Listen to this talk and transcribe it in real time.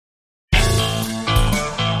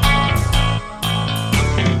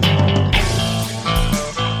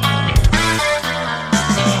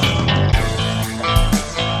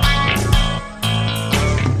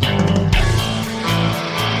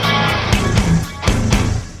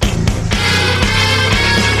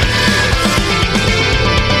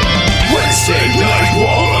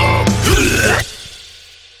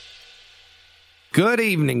Good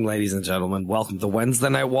evening, ladies and gentlemen. Welcome to Wednesday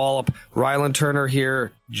Night Wallop. Rylan Turner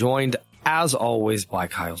here, joined as always by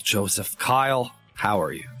Kyle Joseph. Kyle, how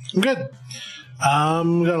are you? I'm good.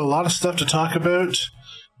 We got a lot of stuff to talk about.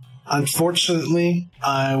 Unfortunately,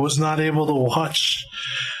 I was not able to watch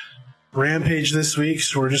Rampage this week,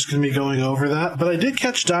 so we're just going to be going over that. But I did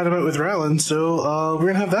catch Dynamite with Rylan, so we're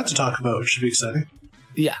going to have that to talk about, which should be exciting.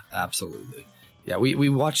 Yeah, absolutely. Yeah, we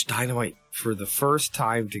watched Dynamite for the first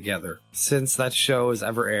time together since that show has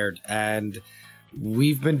ever aired, and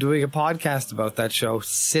we've been doing a podcast about that show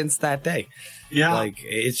since that day. Yeah, like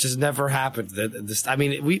it's just never happened. I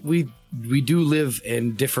mean, we do live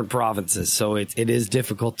in different provinces, so it is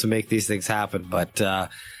difficult to make these things happen. But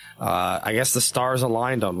I guess the stars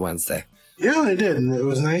aligned on Wednesday. Yeah, they did, and it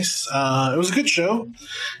was nice. It was a good show.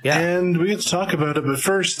 Yeah, and we get to talk about it. But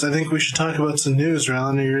first, I think we should talk about some news.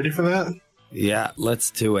 Rylan, are you ready for that? Yeah,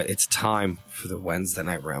 let's do it. It's time for the Wednesday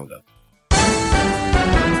Night Roundup.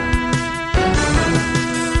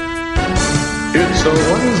 It's a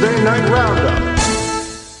Wednesday Night Roundup.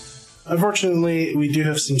 Unfortunately, we do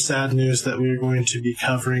have some sad news that we are going to be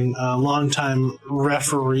covering. A longtime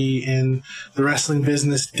referee in the wrestling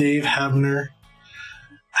business, Dave Hebner,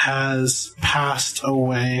 has passed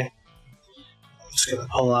away. I'm just going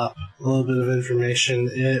to pull up a little bit of information.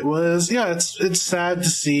 It's sad to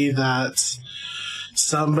see that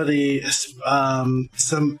somebody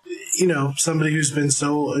who's been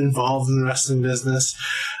so involved in the wrestling business,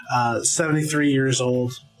 73 years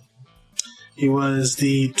old. He was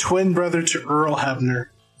the twin brother to Earl Hebner,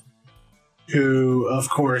 who, of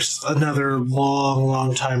course, another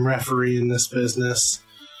long time referee in this business.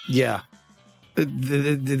 Yeah. A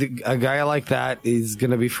guy like that is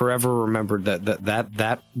going to be forever remembered.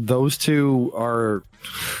 That those two are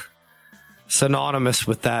synonymous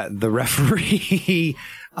with the referee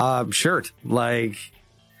shirt. Like,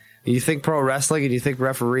 you think pro wrestling and you think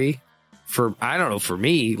referee. For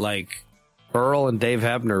me, like Earl and Dave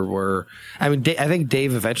Hebner were. I mean, I think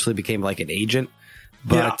Dave eventually became like an agent,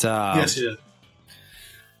 but yes, he did.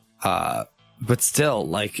 But still,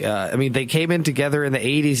 like, I mean, they came in together in the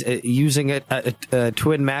 80s using a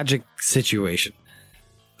twin magic situation.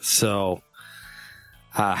 So,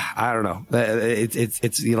 I don't know.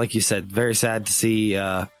 It's like you said, very sad to see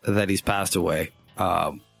that he's passed away.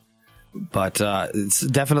 But it's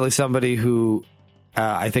definitely somebody who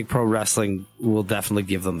I think pro wrestling will definitely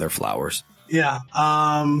give them their flowers. Yeah.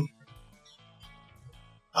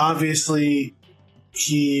 Obviously,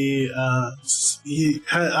 he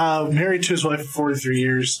married to his wife for 43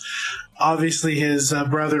 years. Obviously, his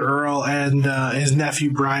brother Earl and his nephew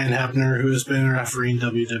Brian Hebner, who has been a referee in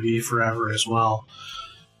WWE forever as well.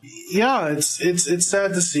 Yeah, it's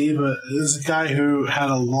sad to see, but this is a guy who had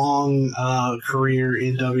a long career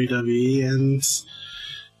in WWE, and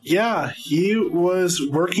yeah, he was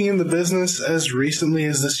working in the business as recently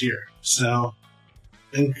as this year. So,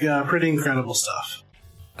 pretty incredible stuff.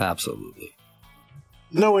 Absolutely.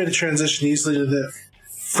 No way to transition easily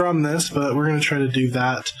from this, but we're going to try to do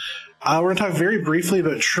that. We're going to talk very briefly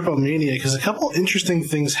about Triple Mania, because a couple interesting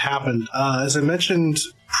things happened. As I mentioned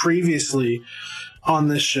previously on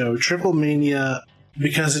this show, Triple Mania,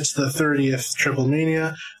 because it's the 30th Triple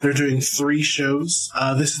Mania, they're doing 3 shows.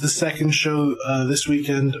 This is the second show this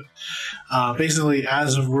weekend. Basically,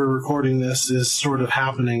 as we're recording this, is sort of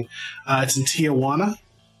happening. It's in Tijuana,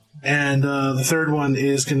 and the third one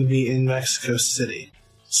is going to be in Mexico City.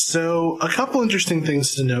 So, a couple interesting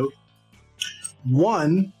things to note.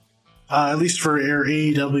 One, at least for the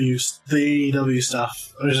AEW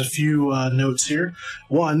stuff, there's a few notes here.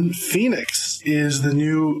 One, Phoenix is the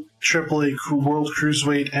new AAA World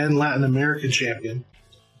Cruiserweight and Latin American champion,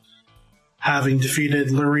 having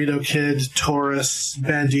defeated Laredo Kid, Taurus,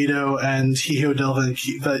 Bandito, and Hijo del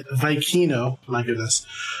Viquino, my goodness,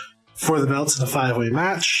 for the belts in a 5-way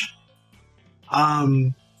match.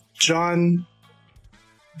 John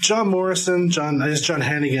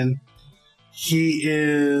Hannigan, he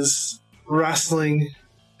is wrestling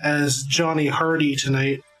as Johnny Hardy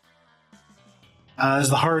tonight, as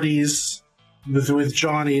the Hardys, with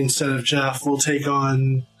Johnny instead of Jeff, will take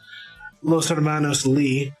on Los Hermanos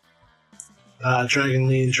Lee, Dragon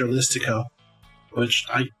Lee and Jalisco,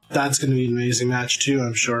 that's going to be an amazing match too,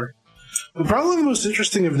 I'm sure. But probably the most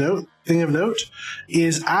interesting thing of note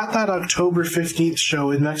is at that October 15th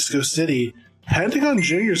show in Mexico City, Pentagon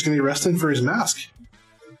Jr. is going to be wrestling for his mask.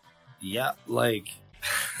 Yeah, like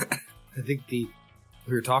I think we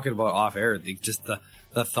were talking about off air. Just the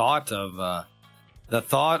thought of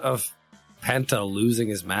Penta losing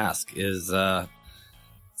his mask is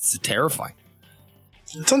it's terrifying.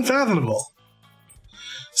 It's unfathomable.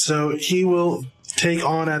 So he will take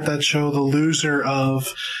on at that show the loser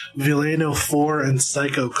of Vileno 4 and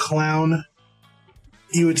Psycho Clown.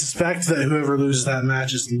 You would suspect that whoever loses that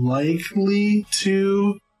match is likely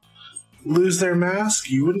to lose their mask.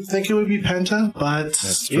 You wouldn't think it would be Penta, but,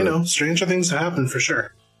 stranger things have happened for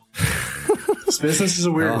sure. This business is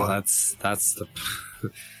a weird one. That's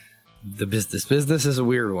the business. Business is a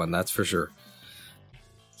weird one, that's for sure.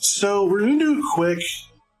 So we're going to do a quick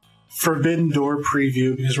Forbidden Door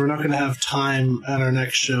preview because we're not going to have time at our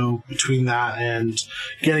next show between that and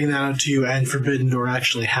getting that out to you and Forbidden Door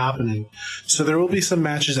actually happening. So there will be some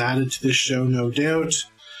matches added to this show, no doubt.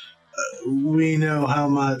 We know how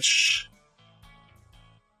much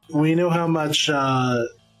Tony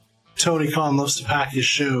Khan loves to pack his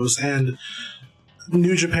shows, and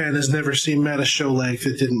New Japan has never met a show length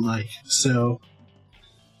it didn't like. So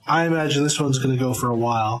I imagine this one's going to go for a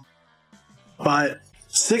while. But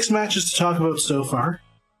 6 matches to talk about so far.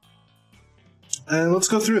 And let's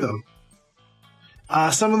go through them.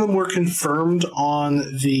 Some of them were confirmed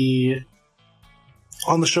on the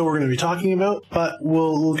show we're going to be talking about, but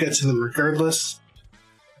we'll get to them regardless.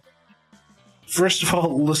 First of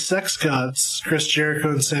all, the Sex Gods, Chris Jericho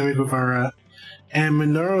and Sammy Guevara, and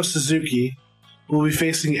Minoru Suzuki will be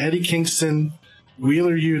facing Eddie Kingston,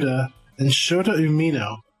 Wheeler Yuta, and Shota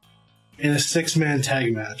Umino in a 6-man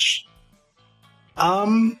tag match.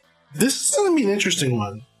 This is going to be an interesting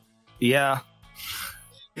one. Yeah.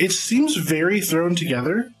 It seems very thrown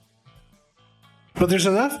together, but there's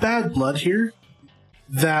enough bad blood here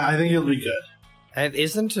that I think it'll be good. And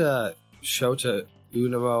isn't Shota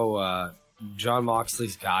Umino John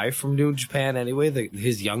Moxley's guy from New Japan anyway?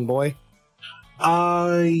 His young boy?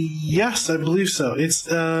 Yes, I believe so. It's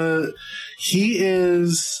he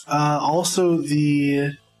is also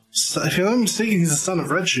the. If I'm not mistaken, he's the son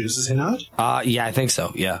of Red Shoes, is he not? Yeah, I think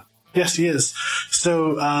so, yeah. Yes, he is.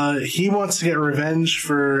 So he wants to get revenge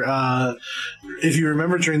for, if you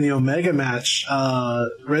remember during the Omega match,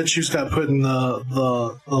 Red Shoes got put in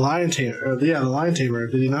the Lion Tamer. The Lion Tamer,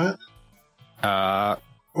 did he not?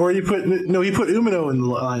 Or he put Umino in the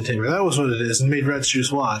Lion Tamer. That was what it is, and made Red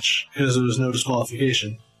Shoes watch, because there was no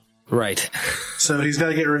disqualification. Right. So he's got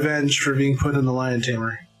to get revenge for being put in the Lion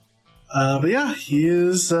Tamer. But yeah, he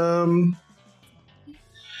is.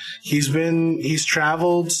 He's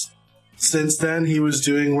traveled since then. He was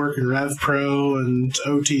doing work in Rev Pro and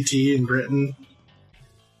OTT in Britain.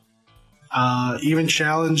 Even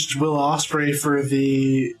challenged Will Ospreay for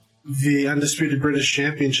the undisputed British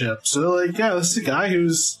Championship. So, this is a guy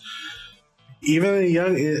who's even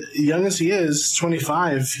young as he is,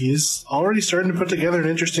 25. He's already starting to put together an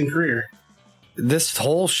interesting career. This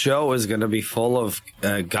whole show is going to be full of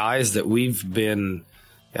guys that we've been,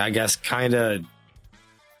 I guess, kind of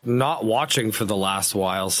not watching for the last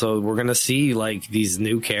while. So we're going to see these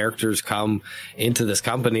new characters come into this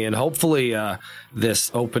company, and hopefully this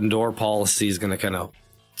open door policy is going to kind of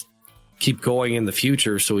keep going in the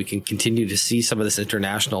future so we can continue to see some of this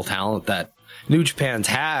international talent that New Japan's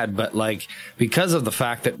had, but because of the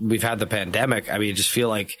fact that we've had the pandemic, I mean, I just feel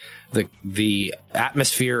like the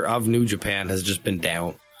atmosphere of New Japan has just been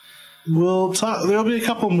down. We'll talk. There'll be a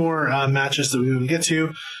couple more matches that we will get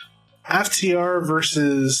to. FTR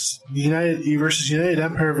versus United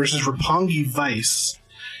Empire versus Roppongi Vice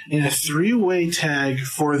in a 3-way tag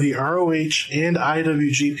for the ROH and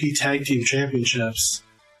IWGP Tag Team Championships.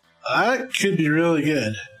 That could be really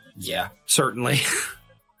good. Yeah, certainly.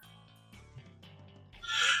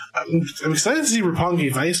 I'm excited to see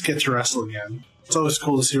Roppongi Vice get to wrestle again. It's always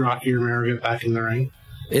cool to see Rocky Romero get back in the ring.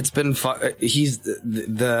 It's been fun. He's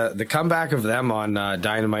the comeback of them on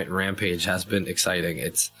Dynamite and Rampage has been exciting.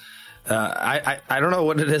 It's I don't know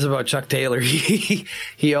what it is about Chuck Taylor.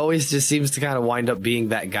 He always just seems to kind of wind up being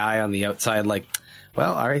that guy on the outside.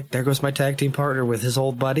 Well, all right, there goes my tag team partner with his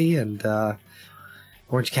old buddy, and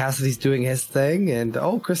Orange Cassidy's doing his thing, and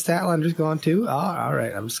Chris Statlander's gone too. Oh, all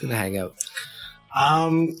right, I'm just gonna hang out.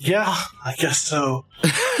 Yeah, I guess so.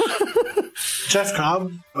 Jeff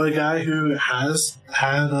Cobb, a guy who has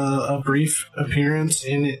had a brief appearance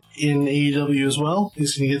in AEW as well.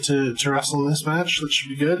 He's going to get to wrestle in this match. That should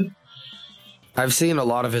be good. I've seen a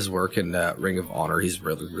lot of his work in Ring of Honor. He's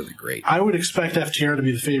really, really great. I would expect FTR to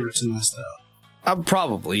be the favorites in this, though.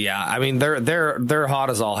 Probably, yeah. I mean, they're hot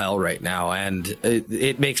as all hell right now, and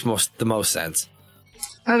it makes the most sense.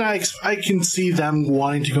 And I can see them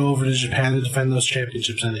wanting to go over to Japan to defend those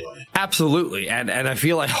championships anyway. Absolutely. And I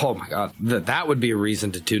feel like, oh my God, that would be a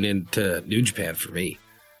reason to tune in to New Japan for me.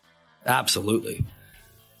 Absolutely.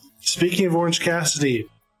 Speaking of Orange Cassidy,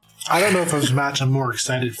 I don't know if there's a match I'm more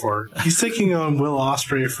excited for. He's taking on Will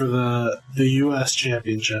Ospreay for the U.S.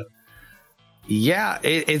 Championship. Yeah,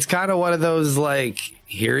 it's kind of one of those like,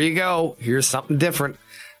 here you go, here's something different,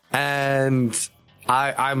 and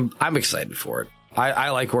I'm excited for it.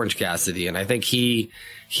 I like Orange Cassidy, and I think he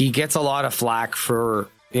gets a lot of flack for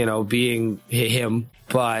being him,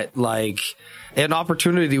 but like an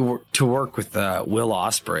opportunity to work with Will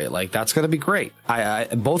Ospreay, like that's going to be great.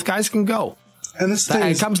 Both guys can go, and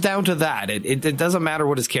it comes down to that. It doesn't matter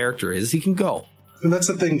what his character is; he can go. And that's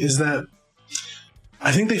the thing, is that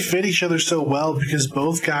I think they fit each other so well because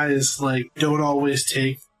both guys like don't always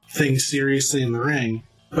take things seriously in the ring,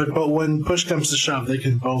 but when push comes to shove, they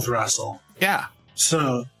can both wrestle. Yeah.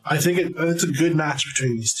 So I think it's a good match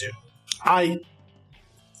between these two. I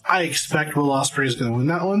expect Will Ospreay is going to win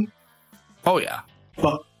that one. Oh yeah,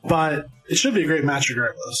 but it should be a great match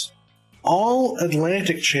regardless. All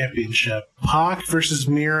Atlantic Championship: Pac versus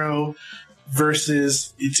Miro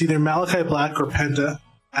versus it's either Malachi Black or Penta.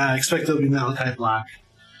 I expect it'll be Malachi Black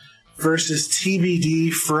versus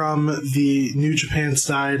TBD from the New Japan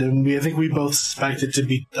side, and I think we both suspect it to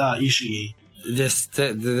be Ishii. This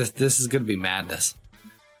is going to be madness.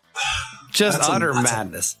 Just utter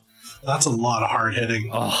madness. That's a lot of hard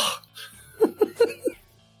hitting. Oh.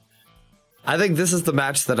 I think this is the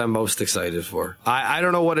match that I'm most excited for. I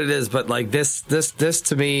don't know what it is, but like this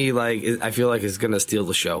to me, like I feel like is going to steal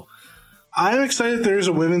the show. I'm excited there's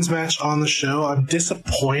a women's match on the show. I'm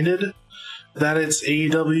disappointed that it's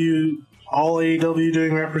all AEW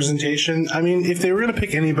doing representation. I mean, if they were going to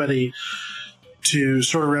pick anybody to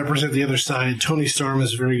sort of represent the other side, Toni Storm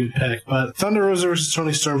is a very good pick. But Thunder Rosa versus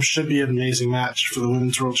Toni Storm should be an amazing match for the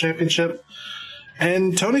Women's World Championship.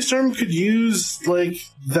 And Toni Storm could use like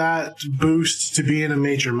that boost to be in a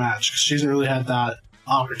major match because she hasn't really had that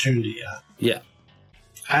opportunity yet. Yeah.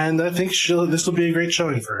 And I think this will be a great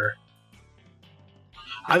showing for her.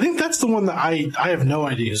 I think that's the one that I have no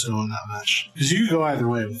idea who's going to win that match because you could go either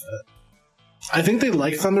way with it. I think they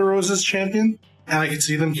like Thunder Rosa's champion, and I could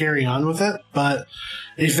see them carrying on with it, but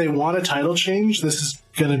if they want a title change, this is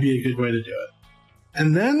going to be a good way to do it.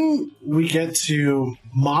 And then we get to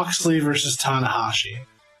Moxley versus Tanahashi.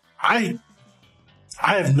 I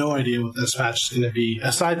have no idea what this match is going to be,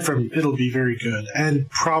 aside from it'll be very good and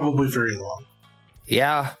probably very long.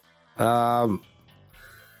 Yeah.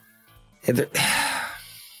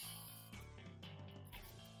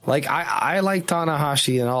 Like, I like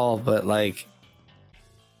Tanahashi and all, but like,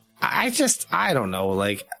 I don't know.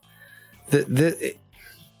 Like,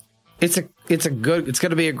 it's going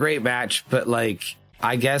to be a great match, but like,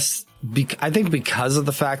 I guess I think because of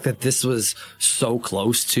the fact that this was so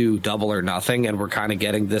close to Double or Nothing, and we're kind of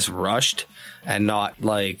getting this rushed and not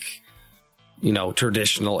like,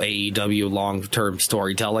 traditional AEW long-term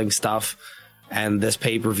storytelling stuff, and this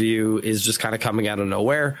pay-per-view is just kind of coming out of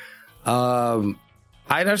nowhere.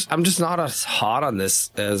 I'm just not as hot on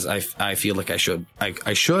this as I feel like I should.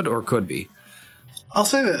 I should or could be. I'll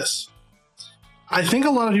say this. I think a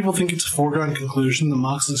lot of people think it's a foregone conclusion that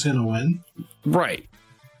Moxley's going to win. Right.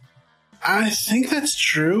 I think that's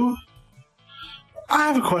true. I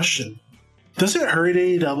have a question. Does it hurt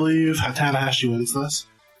AEW if Tanahashi wins this?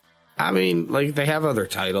 I mean, like, they have other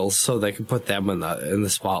titles, so they can put them in the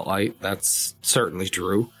spotlight. That's certainly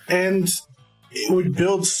true. And it would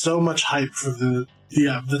build so much hype for the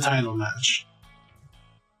title match.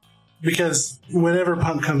 Because whenever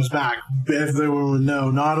Punk comes back, everyone would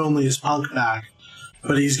know not only is Punk back,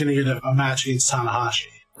 but he's going to get a match against Tanahashi.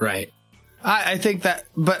 Right. I think that,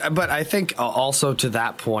 but I think also to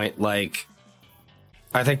that point, like,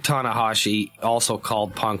 I think Tanahashi also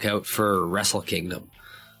called Punk out for Wrestle Kingdom.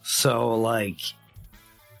 So, like,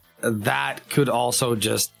 that could also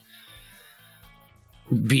just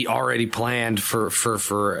be already planned for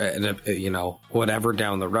whatever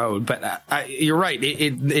down the road. But you're right.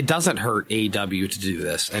 It doesn't hurt AEW to do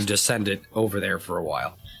this and just send it over there for a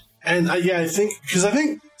while. And I think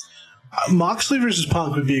Moxley versus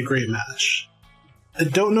Punk would be a great match. I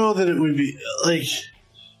don't know that it would be like,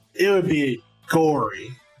 it would be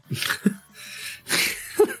gory.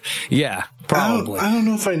 Yeah, probably. I don't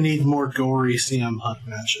know if I need more gory CM Punk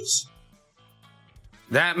matches.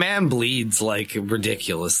 That man bleeds like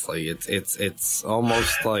ridiculously. It's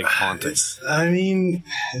almost like haunting.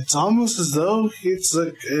 It's almost as though it's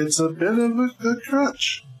a bit of a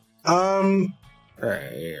crutch.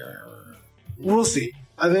 We'll see.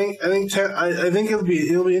 I think it'll be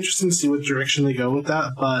interesting to see what direction they go with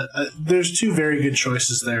that. But there's two very good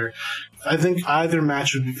choices there. I think either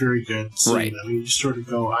match would be very good. So, right. You sort of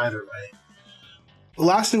go either way. The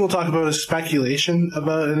last thing we'll talk about is speculation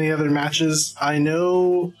about any other matches. I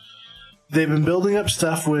know they've been building up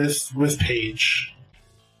stuff with Paige.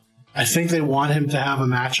 I think they want him to have a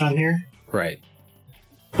match on here. Right.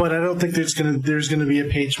 but I don't think there's gonna be a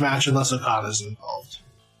Page match unless Okada's involved.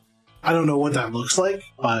 I don't know what that looks like,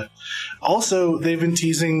 but also they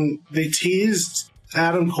teased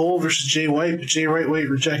Adam Cole versus Jay White, but Jay White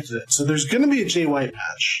rejected it. So there's going to be a Jay White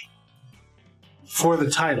match for the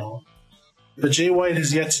title, but Jay White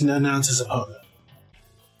has yet to announce his opponent.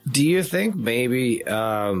 Do you think maybe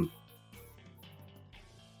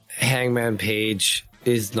Hangman Page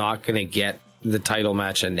is not going to get the title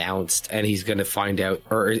match announced, and he's going to find out,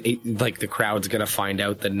 or like the crowd's going to find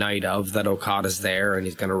out the night of that Okada's there, and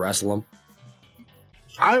he's going to wrestle him?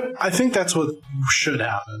 I think that's what should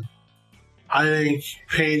happen. I think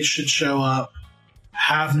Page should show up,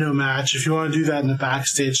 have no match. If you want to do that in a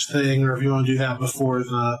backstage thing, or if you want to do that before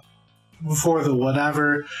the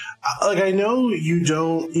whatever. Like, I know you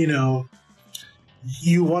don't,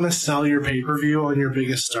 you want to sell your pay-per-view on your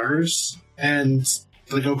biggest stars, and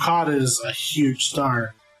like Okada is a huge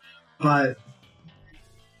star, but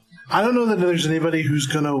I don't know that there's anybody who is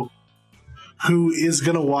gonna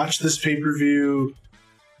watch this pay-per-view,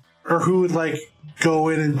 or who would like go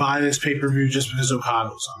in and buy this pay-per-view just because Okada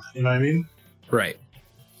was on it. You know what I mean? Right.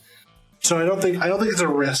 So I don't think it's a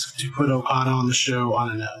risk to put Okada on the show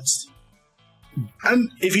unannounced.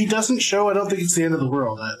 And if he doesn't show, I don't think it's the end of the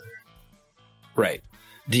world either. Right.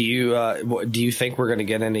 Do you think we're going to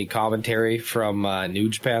get any commentary from New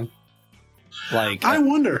Japan? Like, I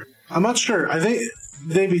wonder. I'm not sure. I think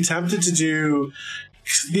they'd be tempted to do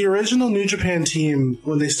the original New Japan team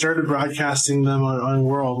when they started broadcasting them on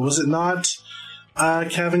World. Was it not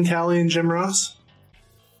Kevin Kelly and Jim Ross?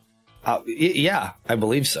 Yeah, I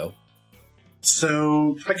believe so.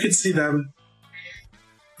 So I could see them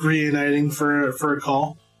reuniting for a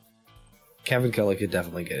call. Kevin Kelly could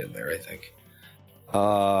definitely get in there, I think.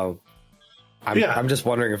 I'm just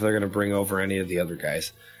wondering if they're going to bring over any of the other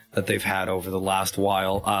guys that they've had over the last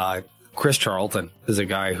while. Chris Charlton is a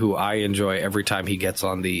guy who I enjoy every time he gets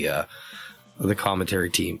on the commentary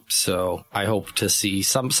team. So I hope to see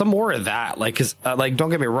some more of that. Like, cause like, don't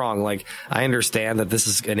get me wrong. Like, I understand that this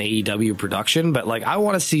is an AEW production, but like, I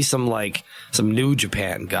want to see some New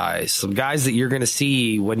Japan guys, some guys that you're going to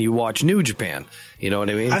see when you watch New Japan. You know what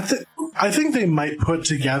I mean? I think they might put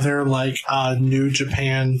together like a New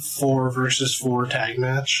Japan 4 versus 4 tag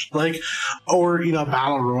match, like, or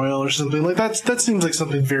Battle Royal or something like that. That seems like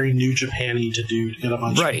something very New Japan-y to do to get a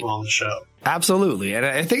bunch of people on the show. Absolutely, and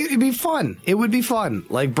I think it'd be fun. It would be fun.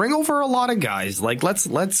 Like, bring over a lot of guys. Like, let's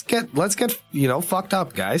get fucked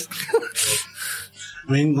up, guys.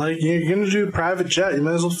 I mean, like, you're gonna do a private jet. You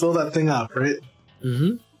might as well fill that thing up, right?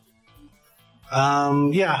 Mm-hmm.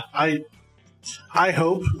 Yeah, I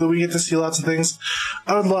hope that we get to see lots of things.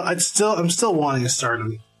 I'm still wanting to start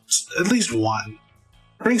them. At least one.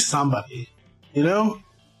 Bring somebody.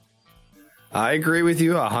 I agree with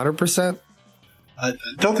you 100%. I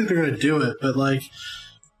don't think they're going to do it, but like,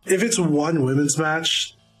 if it's one women's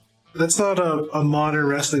match, that's not a modern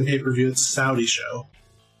wrestling pay-per-view. It's a Saudi show.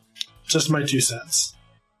 Just my 2 cents.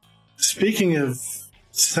 Speaking of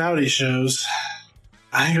Saudi shows,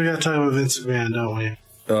 I think we got to talk about Vince McMahon, don't we?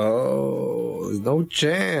 Oh, there's no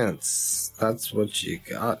chance. That's what you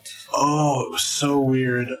got. Oh, it was so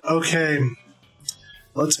weird. Okay,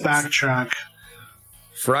 let's backtrack.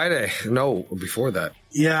 Friday. No, before that.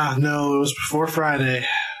 Yeah, no, it was before Friday.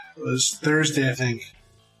 It was Thursday, I think.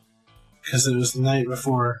 Because it was the night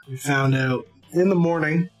before. We found out in the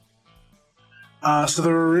morning. So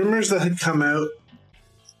there were rumors that had come out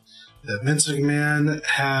that Vince McMahon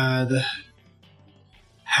had...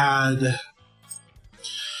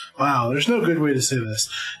 Wow, there's no good way to say this.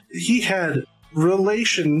 He had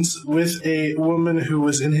relations with a woman who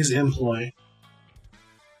was in his employ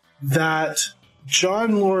that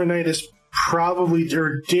John Laurinaitis probably,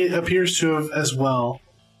 or appears to have as well,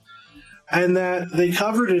 and that they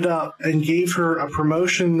covered it up and gave her a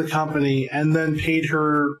promotion in the company and then paid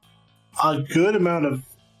her a good amount of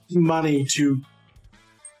money to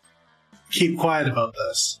keep quiet about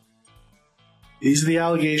this. These are the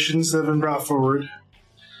allegations that have been brought forward.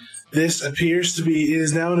 This appears to be, it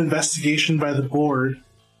is now an investigation by the board,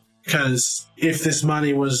 because if this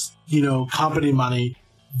money was, company money,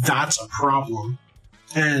 that's a problem.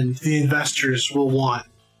 And the investors will want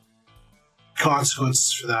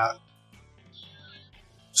consequences for that.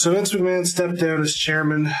 So Vince McMahon stepped down as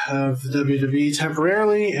chairman of the WWE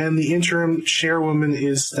temporarily, and the interim chairwoman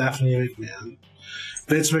is Stephanie McMahon.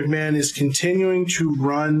 Vince McMahon is continuing to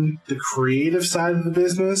run the creative side of the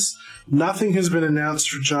business. Nothing has been announced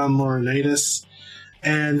for John Laurinaitis.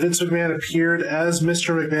 And Vince McMahon appeared as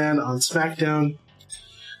Mr. McMahon on SmackDown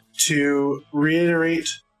to reiterate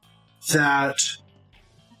that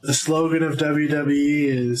the slogan of WWE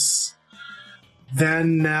is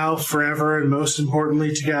then, now, forever, and most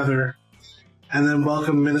importantly together, and then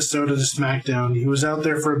welcome Minnesota to SmackDown. He was out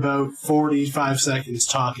there for about 45 seconds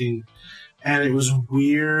talking, and it was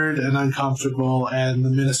weird and uncomfortable, and the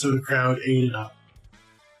Minnesota crowd ate it up.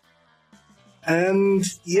 And,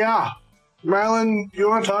 yeah. Marlon, you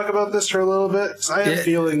want to talk about this for a little bit? 'Cause I have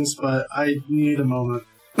feelings, but I need a moment.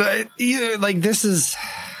 But, this is...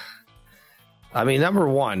 I mean, number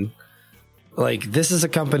one, this is a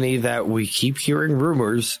company that we keep hearing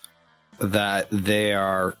rumors that they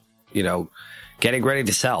are, getting ready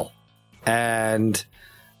to sell. And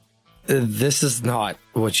this is not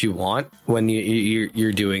what you want when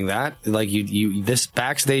you're doing that. This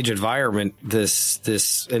backstage environment,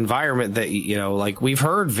 this environment that, we've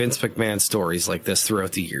heard Vince McMahon stories like this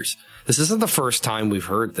throughout the years. This isn't the first time we've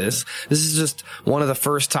heard this. This is just one of the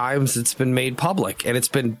first times it's been made public, and it's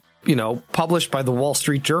been, published by the Wall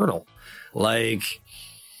Street Journal. This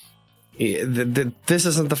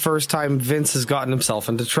isn't the first time Vince has gotten himself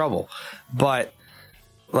into trouble, but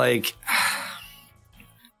I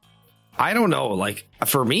don't know.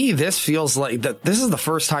 For me, this feels like that. This is the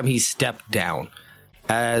first time he's stepped down,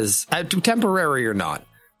 as temporary or not.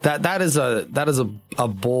 That is a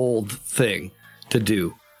bold thing to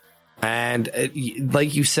do, and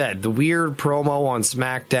like you said, the weird promo on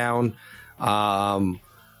SmackDown,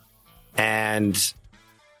 and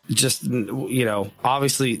just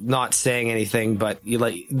obviously not saying anything, but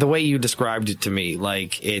the way you described it to me,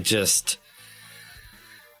 it just.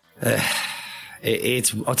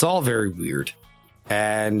 It's all very weird,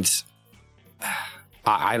 and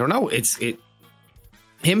I don't know.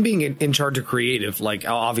 Him being in charge of creative,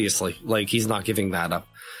 obviously, he's not giving that up.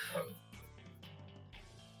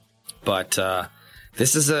 But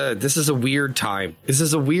this is a weird time. This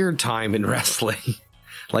is a weird time in wrestling.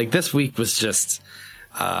 This week was just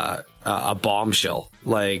a bombshell.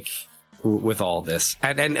 With all this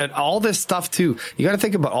and all this stuff too, you got to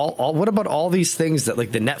think about all. What about all these things that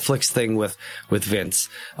the Netflix thing with Vince,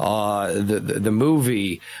 the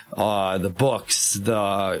movie, the books,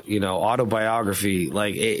 the autobiography.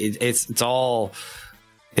 It's all.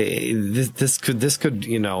 This could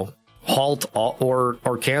halt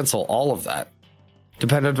or cancel all of that.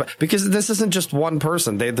 Dependent, because this isn't just one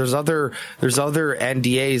person. There's other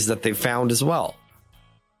NDAs that they found as well.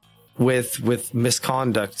 With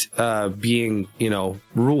misconduct being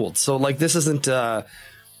ruled, so this isn't a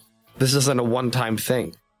one-time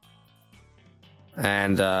thing,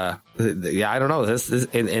 and I don't know, this is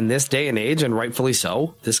in this day and age, and rightfully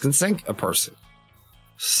so, this can sink a person.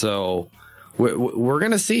 So we're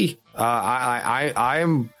gonna see.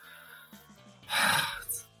 I'm.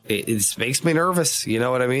 It makes me nervous, you know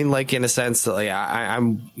what I mean? In a sense that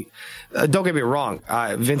I'm. Don't get me wrong.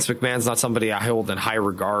 Vince McMahon's not somebody I hold in high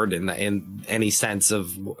regard in any sense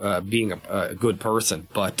of being a good person,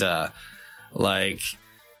 but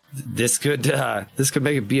this could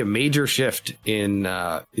make it be a major shift in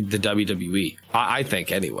the WWE. I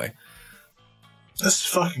think anyway. That's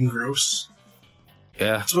fucking gross.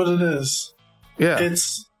 Yeah, that's what it is. Yeah, it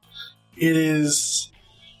is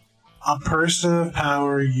a person of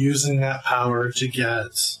power using that power to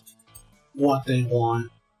get what they want.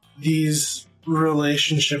 These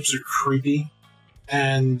relationships are creepy,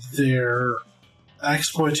 and they're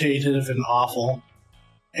exploitative and awful,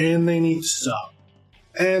 and they need to stop.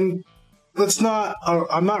 And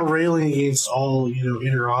I'm not railing against all,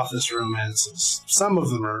 inter-office romances. Some of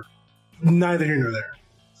them are neither here nor there.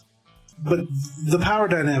 But the power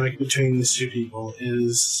dynamic between these two people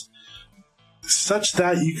is such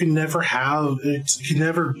that it can never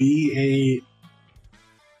be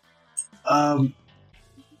a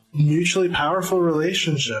mutually powerful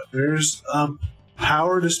relationship. There's a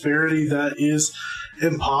power disparity that is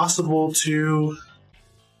impossible to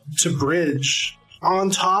bridge,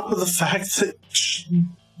 on top of the fact that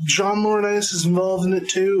John Laurinaitis is involved in it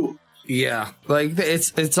too. Yeah,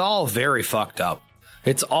 it's all very fucked up.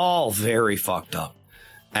 It's all very fucked up.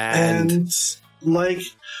 And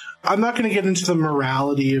I'm not going to get into the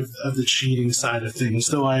morality of the cheating side of things,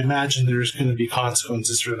 though I imagine there's going to be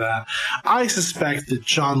consequences for that. I suspect that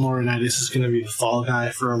John Laurinaitis is going to be the fall guy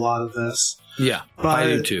for a lot of this. Yeah, but I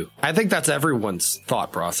do too. I think that's everyone's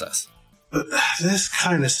thought process. But this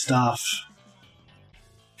kind of stuff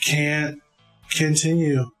can't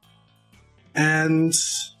continue. And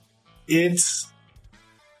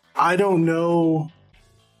I don't know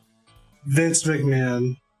Vince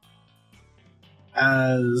McMahon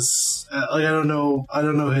as I don't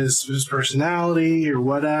know his personality or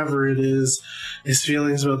whatever it is, his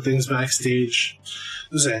feelings about things backstage.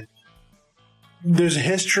 There's a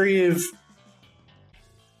history of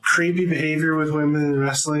creepy behavior with women in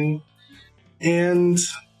wrestling, And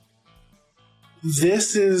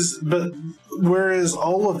this is, but whereas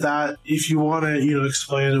all of that, if you want to,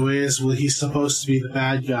 explain it away as, well, he's supposed to be the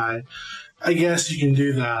bad guy, I guess you can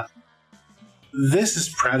do that. This is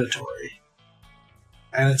predatory.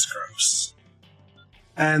 And it's gross.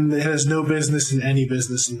 And it has no business in any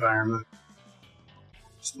business environment.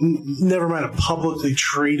 Never mind a publicly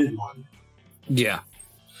traded one. Yeah.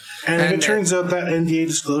 And if it turns out that NDA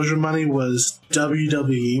disclosure money was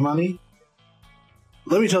WWE money,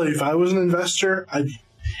 let me tell you, if I was an investor, I'd be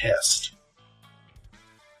pissed.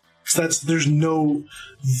 Because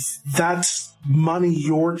that's money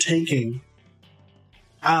you're taking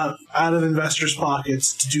out of investors'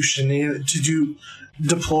 pockets to do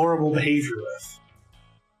deplorable behavior with.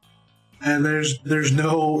 And there's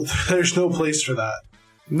no place for that.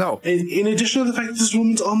 No. In addition to the fact that this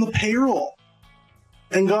woman's on the payroll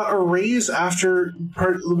and got a raise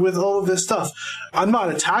with all of this stuff. I'm not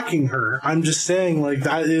attacking her. I'm just saying,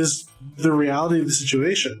 that is the reality of the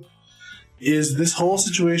situation. Is this whole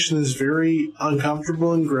situation is very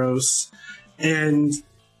uncomfortable and gross, and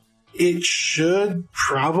it should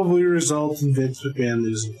probably result in Vince McMahon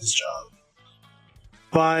losing his job.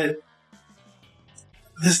 But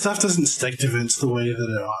this stuff doesn't stick to Vince the way that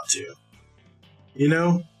it ought to.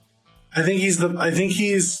 I think he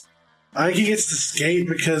gets to skate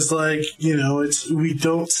because, we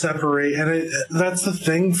don't separate, and that's the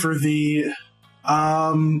thing for the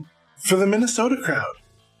Minnesota crowd.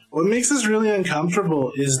 What makes this really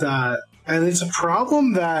uncomfortable is that, and it's a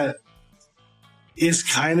problem that is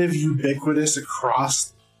kind of ubiquitous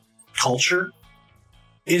across culture,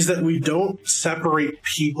 is that we don't separate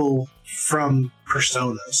people from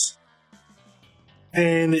personas.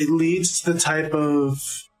 And it leads to the type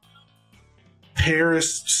of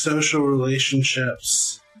parasocial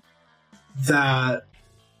relationships that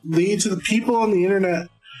lead to the people on the internet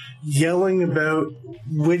yelling about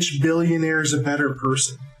which billionaire is a better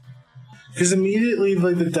person. Because immediately,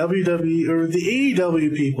 the WWE or the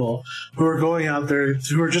AEW people who are going out there,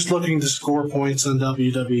 who are just looking to score points on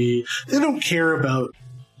WWE, they don't care about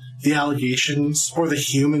the allegations or the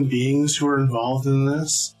human beings who are involved in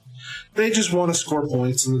this. They just want to score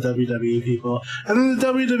points on the WWE people. And then the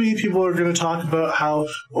WWE people are going to talk about how,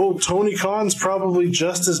 Tony Khan's probably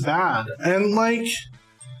just as bad. And,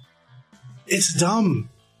 it's dumb.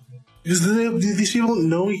 Because these people don't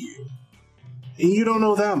know you. And you don't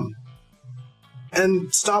know them.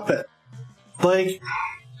 And stop it.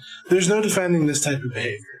 There's no defending this type of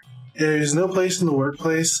behavior. There's no place in the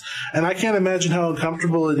workplace. And I can't imagine how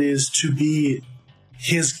uncomfortable it is to be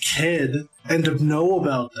his kid and to know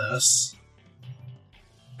about this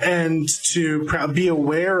and to be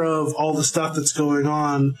aware of all the stuff that's going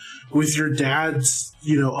on with your dad's,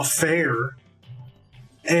 affair,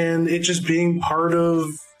 and it just being part of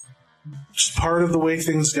the way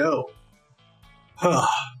things go.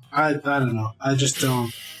 I don't know. I just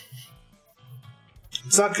don't.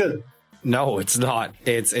 It's not good. No, it's not.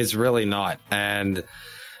 It's really not. And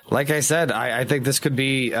like I said, I think this could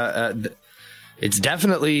be it's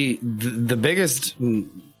definitely the biggest,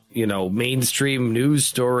 mainstream news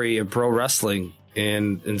story of pro wrestling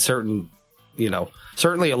in certain,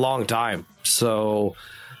 certainly a long time. So,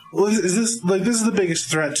 well, is this the biggest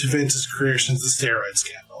threat to Vince's career since the steroid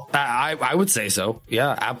scandal? I would say so.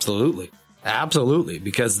 Yeah, absolutely,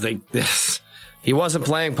 because he wasn't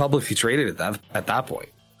playing publicly traded at that point.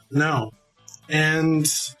 No, and.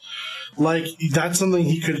 That's something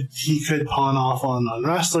he could pawn off on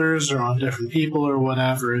wrestlers or on different people or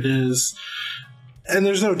whatever it is. And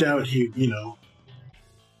there's no doubt to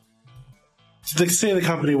say the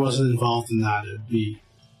company wasn't involved in that, it'd be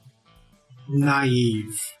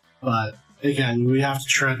naive. But again, we have to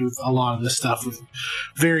tread with a lot of this stuff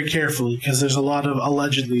very carefully because there's a lot of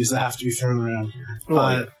allegedlys that have to be thrown around here.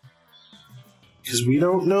 But because we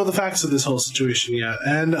don't know the facts of this whole situation yet.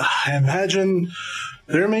 And I imagine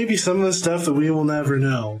there may be some of the stuff that we will never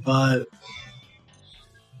know, but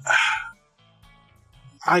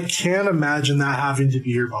I can't imagine that having to be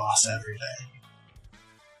your boss every day.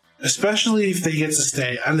 Especially if they get to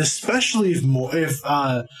stay, and especially if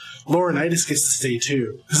Laurinaitis gets to stay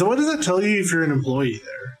too. Because what does that tell you if you're an employee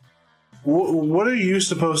there? What are you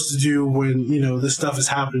supposed to do when, this stuff is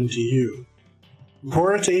happening to you?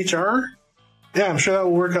 Report it to HR? Yeah, I'm sure that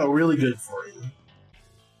will work out really good for you.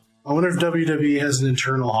 I wonder if WWE has an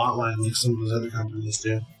internal hotline like some of those other companies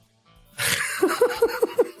do.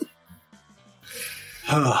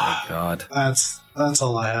 Oh, God. That's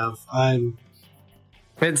all I have. I'll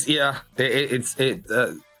put it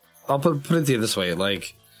to you this way.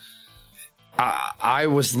 I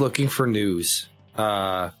was looking for news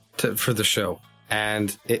for the show,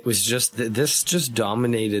 And it was just, this just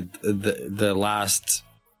dominated the last,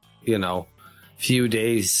 few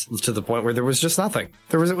days to the point where there was just nothing.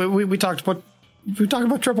 We talked about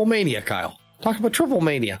Triple Mania, Kyle. Talk about Triple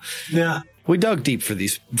Mania. Yeah. We dug deep for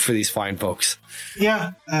these fine folks.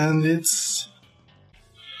 Yeah, and it's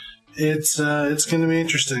going to be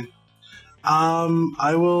interesting.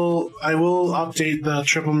 I will update the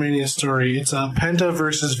Triple Mania story. It's Penta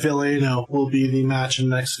versus Villano will be the match in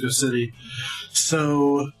Mexico City.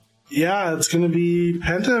 So yeah, it's going to be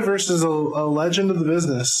Penta versus a legend of the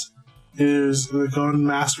business who's going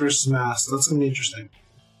mass versus mass. That's going to be interesting.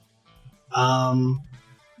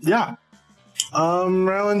 Yeah.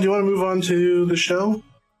 Rylan, do you want to move on to the show?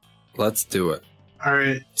 Let's do it. All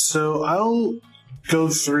right, so I'll go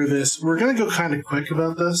through this. We're going to go kind of quick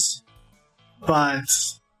about this, but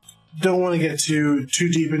don't want to get too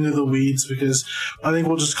deep into the weeds because I think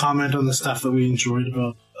we'll just comment on the stuff that we enjoyed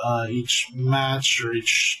about each match or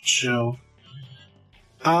each show.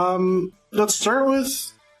 Let's start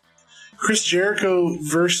with Chris Jericho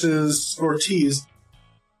versus Ortiz,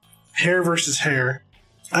 hair versus hair,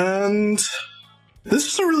 and this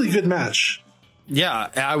was a really good match.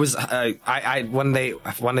 Yeah, when the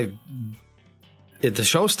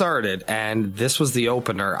show started and this was the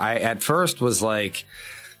opener, I at first was like,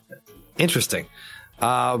 interesting,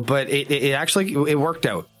 but it actually worked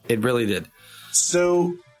out. It really did.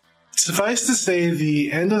 So suffice to say,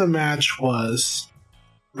 the end of the match was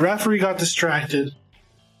referee got distracted.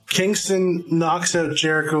 Kingston knocks out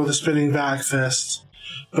Jericho with a spinning back fist,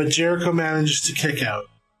 but Jericho manages to kick out.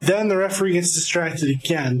 Then the referee gets distracted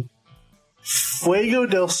again. Fuego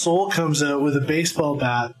del Sol comes out with a baseball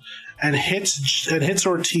bat and hits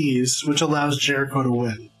Ortiz, which allows Jericho to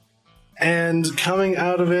win. And coming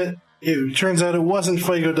out of it, it turns out it wasn't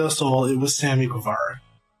Fuego del Sol, it was Sammy Guevara.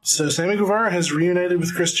 So Sammy Guevara has reunited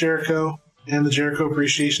with Chris Jericho and the Jericho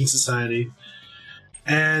Appreciation Society.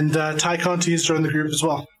 And Ty Conti has joined the group as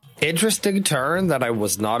well. Interesting turn that I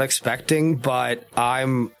was not expecting, but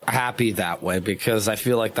I'm happy that way because I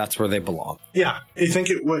feel like that's where they belong. Yeah, I think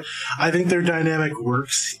their dynamic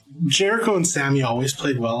works. Jericho and Sammy always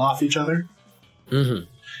played well off each other. Mm-hmm.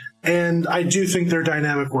 And I do think their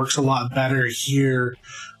dynamic works a lot better here,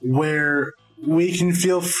 where we can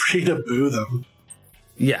feel free to boo them.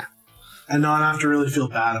 Yeah. And not have to really feel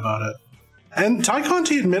bad about it. And Ty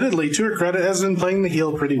Conti, admittedly, to her credit, has been playing the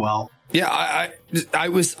heel pretty well. Yeah, I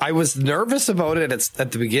was nervous about it in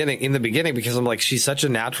the beginning because I'm like, she's such a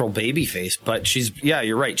natural baby face, but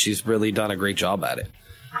you're right, she's really done a great job at it.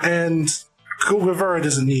 And Guevara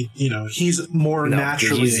doesn't need, he's more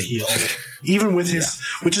naturally a heel, even with his,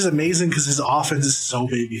 which is amazing because his offense is so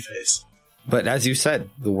baby face. But as you said,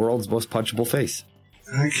 the world's most punchable face.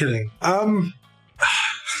 I'm not kidding.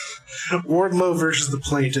 Wardlow versus the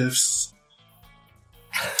Plaintiffs.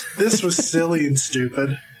 This was silly and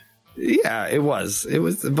stupid. Yeah, it was,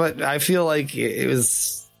 but I feel like it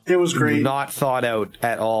was great, not thought out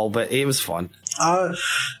at all, but it was fun.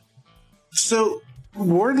 So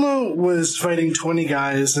Wardlow was fighting 20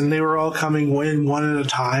 guys, and they were all coming in one at a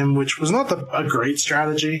time, which was not a great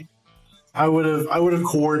strategy. I would have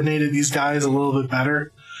coordinated these guys a little bit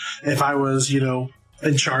better if I was,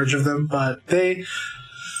 in charge of them, but they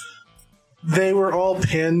were all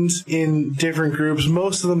pinned in different groups.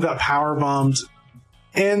 Most of them got powerbombed.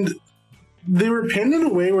 And they were pinned in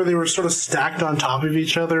a way where they were sort of stacked on top of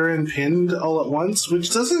each other and pinned all at once,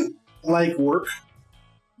 which doesn't, work.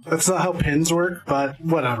 That's not how pins work, but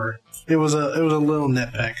whatever. It was a little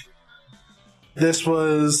nitpick. This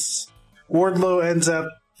was... Wardlow ends up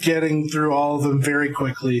getting through all of them very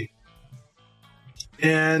quickly.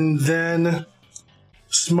 And then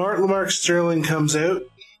Smart Lamarck Sterling comes into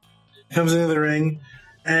the ring,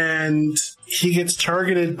 and he gets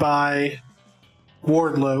targeted by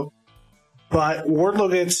Wardlow, but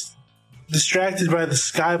Wardlow gets distracted by the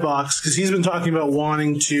skybox because he's been talking about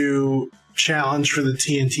wanting to challenge for the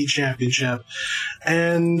TNT Championship,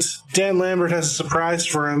 and Dan Lambert has a surprise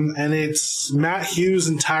for him, and it's Matt Hughes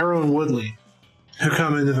and Tyrone Woodley who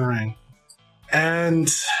come into the ring. And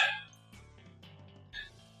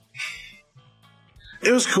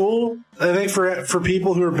it was cool. I think for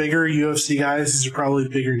people who are bigger UFC guys, these are probably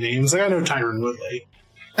bigger names. I know Tyrone Woodley.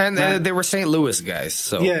 And they were St. Louis guys,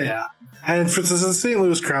 so... Yeah. And for the St.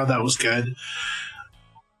 Louis crowd, that was good.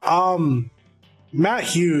 Matt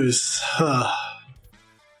Hughes,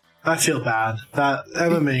 I feel bad. That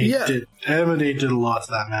MMA did a lot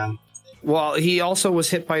to that man. Well, he also was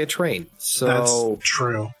hit by a train, so... That's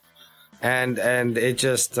true. And it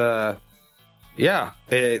just... I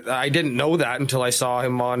didn't know that until I saw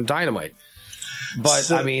him on Dynamite. But,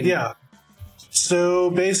 Yeah. So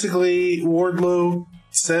basically, Wardlow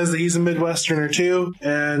says that he's a Midwesterner too,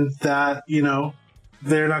 and that,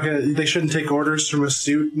 they shouldn't take orders from a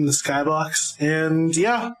suit in the skybox. And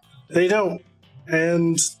yeah, they don't.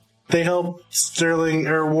 And they help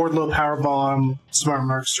Wardlow powerbomb Smart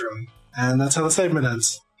Mark Sterling. And that's how the segment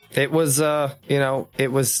ends. It was,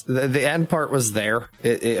 it was, the end part was there.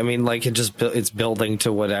 It's building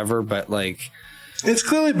to whatever, but like. It's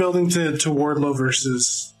clearly building to Wardlow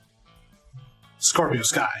versus Scorpio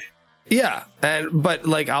Sky. Yeah,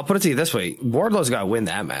 but I'll put it to you this way: Wardlow's got to win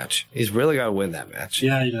that match. He's really got to win that match.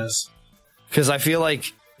 Yeah, he does. Because I feel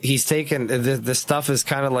like he's taken this stuff is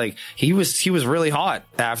kind of like he was really hot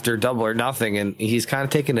after Double or Nothing, and he's kind of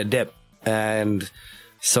taken a dip, and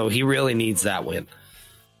so he really needs that win.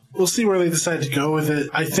 We'll see where they decide to go with it.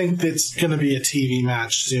 I think it's going to be a TV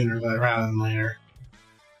match sooner rather than later.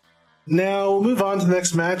 Now we'll move on to the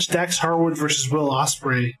next match: Dax Harwood versus Will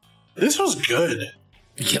Ospreay. This was good.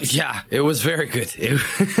 Yeah, it was very good.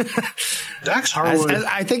 Dax Harwood.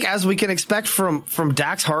 I think as we can expect from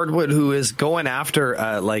Dax Harwood, who is going after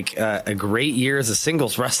a great year as a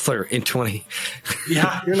singles wrestler in 20.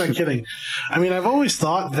 Yeah, you're not kidding. I mean, I've always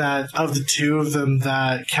thought that of the two of them,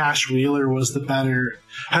 that Cash Wheeler was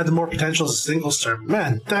had the more potential as a singles star. But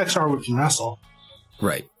man, Dax Harwood can wrestle.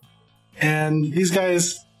 Right. And these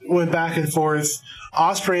guys went back and forth.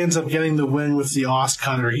 Ospreay ends up getting the win with the Os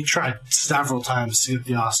Cutter. He tried several times to get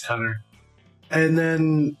the Os Cutter. And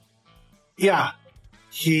then, yeah,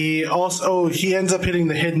 he ends up hitting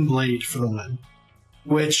the Hidden Blade for the win.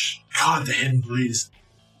 Which, God, the Hidden Blade is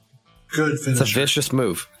good finisher. It's a vicious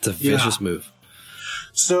move. Move.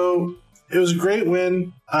 So, it was a great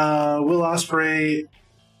win. Will Ospreay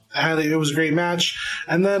it was a great match.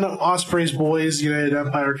 And then Ospreay's boys, United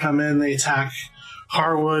Empire, come in. They attack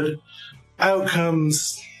Harwood. Out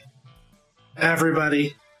comes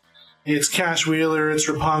everybody. It's Cash Wheeler, it's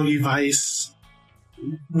Roppongi Vice,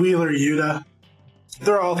 Wheeler Yuta.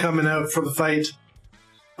 They're all coming out for the fight.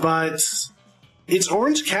 But it's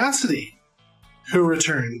Orange Cassidy who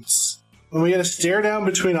returns. When we get a stare down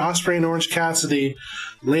between Ospreay and Orange Cassidy,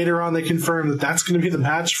 later on they confirm that that's going to be the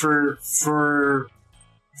match for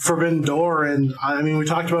Forbidden Door. And I mean, we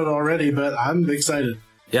talked about it already, but I'm excited.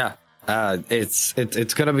 Yeah. It's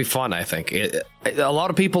going to be fun, I think. A lot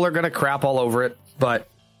of people are going to crap all over it, but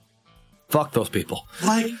fuck those people.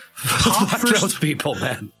 Fuck those people,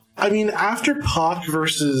 man. I mean, after Pac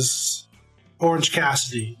versus Orange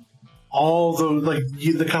Cassidy,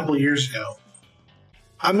 the couple of years ago,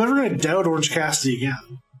 I'm never going to doubt Orange Cassidy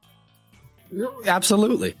again.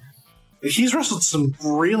 Absolutely. He's wrestled some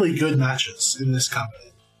really good matches in this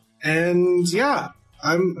company. And yeah,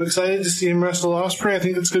 I'm excited to see him wrestle Ospreay. I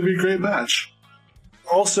think it's going to be a great match.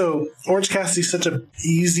 Also, Orange Cassidy's such an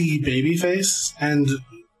easy babyface, and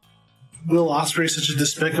Will Ospreay is such a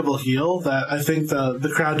despicable heel that I think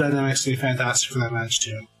the crowd dynamics will be fantastic for that match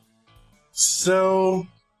too. So,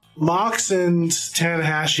 Mox and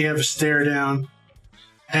Tanahashi have a stare down,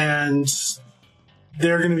 and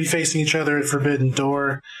they're going to be facing each other at Forbidden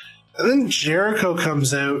Door. And then Jericho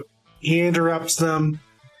comes out. He interrupts them.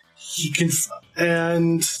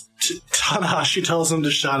 And Tanahashi tells him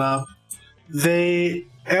to shut up. They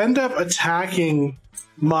end up attacking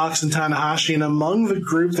Mox and Tanahashi, and among the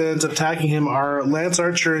group that ends up attacking him are Lance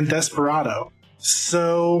Archer and Desperado.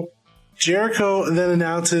 So Jericho then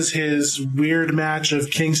announces his weird match of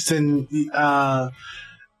Kingston, Umino,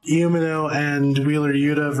 and Wheeler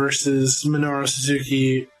Yuta versus Minoru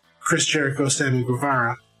Suzuki, Chris Jericho, Sammy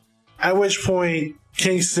Guevara. At which point,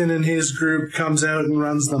 Kingston and his group comes out and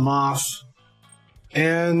runs them off.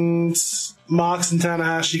 And Mox and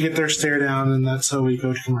Tanahashi get their stare down, and that's how we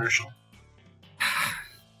go to commercial.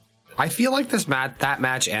 I feel like that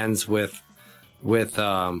match ends with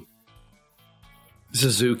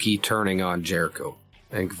Suzuki turning on Jericho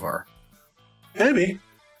and Guevara. Maybe.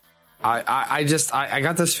 I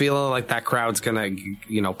got this feeling like that crowd's gonna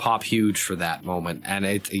pop huge for that moment, and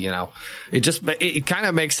it kind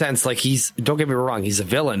of makes sense. Like, don't get me wrong, he's a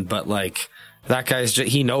villain, but like that guy's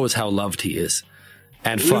he knows how loved he is,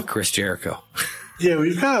 and fuck Chris Jericho. Yeah,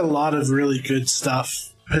 we've got a lot of really good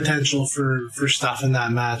potential for stuff in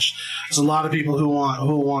that match. There's a lot of people who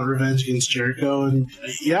want revenge against Jericho, and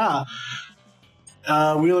yeah,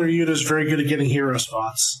 Wheeler Yuta is very good at getting hero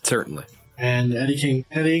spots. Certainly. And Eddie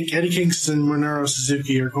Kingston and Minoru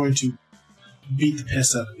Suzuki are going to beat the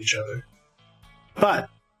piss out of each other. But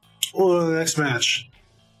we'll go to the next match.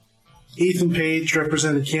 Ethan Page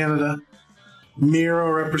represented Canada. Miro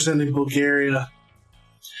representing Bulgaria.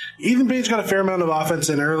 Ethan Page got a fair amount of offense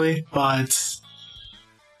in early, but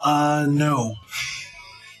no.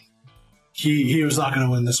 He was not going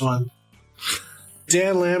to win this one.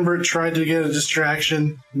 Dan Lambert tried to get a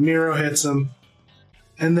distraction. Miro hits him.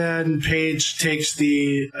 And then Paige takes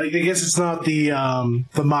I guess it's not the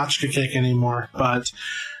Machka kick anymore, but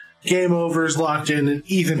game over is locked in, and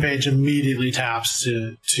Ethan Page immediately taps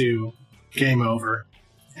to game over.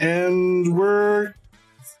 And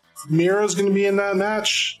Miro's going to be in that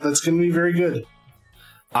match. That's going to be very good.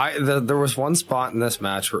 There was one spot in this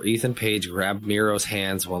match where Ethan Page grabbed Miro's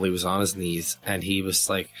hands while he was on his knees, and he was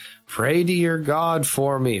like, "Pray to your God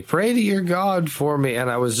for me. Pray to your God for me." And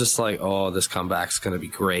I was just like, "Oh, this comeback's going to be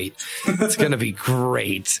great. It's going to be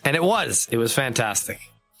great." And it was. It was fantastic.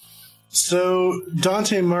 So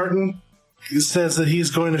Dante Martin says that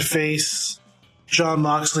he's going to face Jon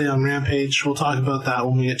Moxley on Rampage. We'll talk about that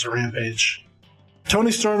when we get to Rampage.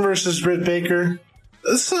 Tony Storm versus Britt Baker.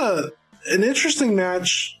 This is an interesting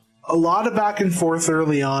match. A lot of back and forth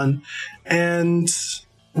early on, and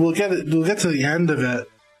we'll get to the end of it.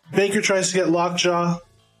 Baker tries to get lockjaw.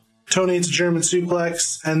 Tony hits a German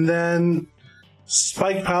suplex, and then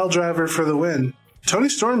spike pile driver for the win. Tony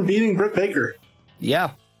Storm beating Britt Baker.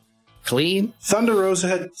 Yeah. Clean. Thunder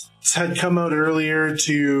Rosa had come out earlier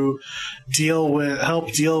to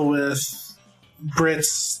help deal with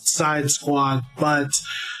Britt's side squad, but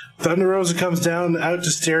Thunder Rosa comes out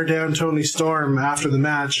to stare down Tony Storm after the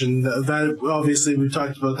match, and that obviously we've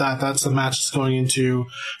talked about that. That's the match that's going into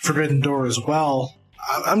Forbidden Door as well.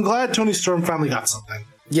 I'm glad Tony Storm finally got something.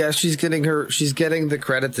 Yeah, she's getting the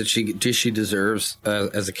credit that she deserves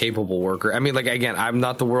as a capable worker. I mean, like, again, I'm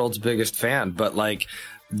not the world's biggest fan, but like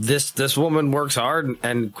this woman works hard,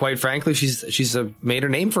 and quite frankly, she's made a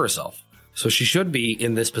name for herself. So she should be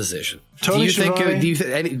in this position. Tony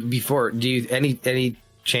any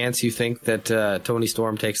chance you think that Tony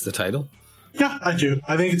Storm takes the title? Yeah, I do.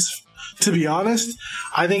 I think to be honest,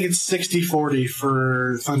 I think it's 60-40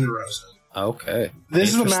 for Thunder Rosa. Okay.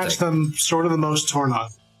 This is a match that I'm sort of the most torn on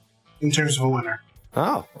in terms of a winner.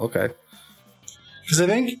 Oh, okay. Because I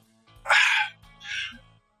think,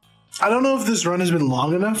 I don't know if this run has been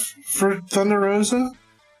long enough for Thunder Rosa.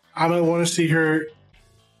 I might want to see her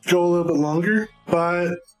go a little bit longer,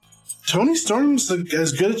 but Tony Storm's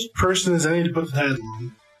as good a person as any to put the title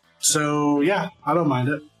on. So, yeah, I don't mind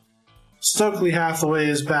it. Stokely Hathaway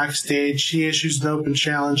is backstage. She issues an open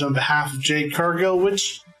challenge on behalf of Jade Cargill,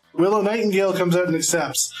 which Willow Nightingale comes out and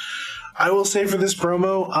accepts. I will say for this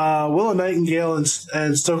promo, Willow Nightingale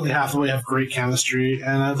and Stokely Hathaway have great chemistry,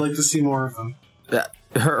 and I'd like to see more of them.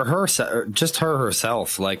 Her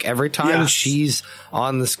herself, like every time she's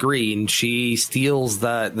on the screen, she steals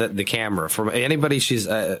the camera from anybody she's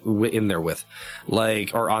in there with,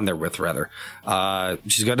 like, or on there with rather.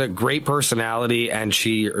 She's got a great personality, and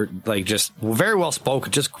she just very well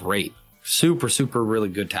spoken, just great, super really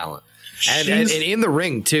good talent, and in the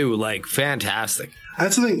ring too, like fantastic.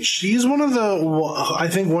 That's the thing. She's one of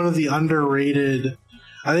the underrated.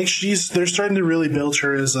 I think they're starting to really build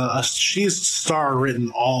her as she's star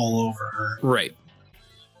written all over her. Right.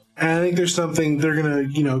 And I think there's something they're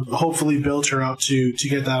going to, hopefully build her up to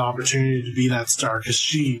get that opportunity to be that star. Because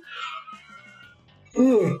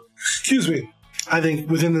excuse me, I think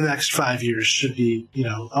within the next 5 years should be,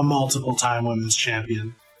 a multiple time women's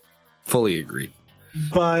champion. Fully agreed.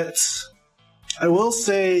 But I will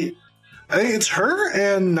say, I think it's her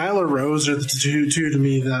and Nyla Rose are the two to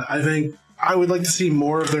me that I think I would like to see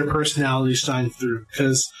more of their personality shine through,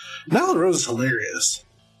 because Nyla Rose is hilarious.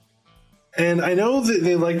 And I know that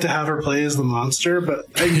they like to have her play as the monster, but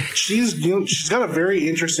she's got a very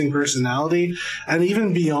interesting personality, and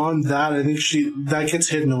even beyond that, I think that gets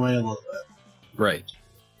hidden away a little bit. Right.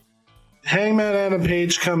 Hangman Adam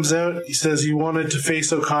Page comes out. He says he wanted to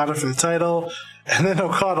face Okada for the title, and then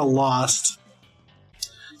Okada lost.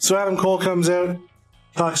 So Adam Cole comes out,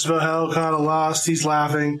 talks about how Okada lost. He's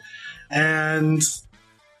laughing. And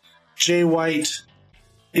Jay White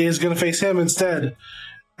is going to face him instead.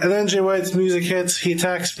 And then Jay White's music hits. He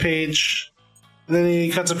attacks Page. And then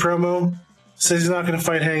he cuts a promo. Says he's not going to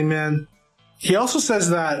fight Hangman. He also says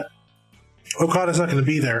that Okada's not going to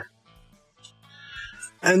be there.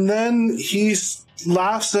 And then he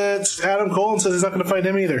laughs at Adam Cole and says he's not going to fight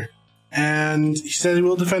him either. And he said he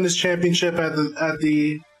will defend his championship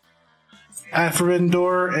at Forbidden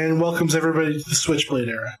Door and welcomes everybody to the Switchblade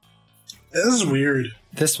era. This is weird.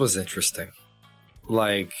 This was interesting.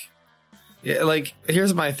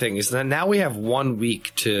 Here's my thing, is that now we have 1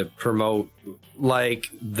 week to promote,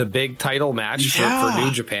 the big title match for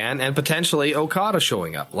New Japan, and potentially Okada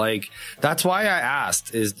showing up. That's why I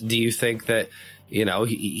asked, do you think that,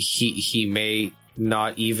 he may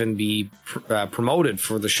not even be promoted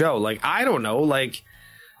for the show? I don't know.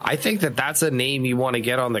 I think that's a name you want to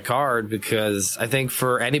get on the card, because I think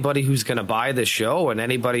for anybody who's going to buy this show and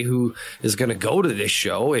anybody who is going to go to this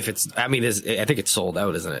show, I think it's sold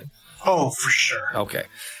out, isn't it? Oh, for sure. Okay.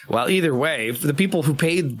 Well, either way, for the people who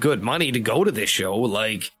paid good money to go to this show,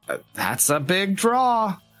 like, that's a big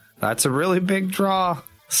draw. That's a really big draw.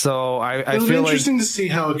 So I It'll feel be interesting to see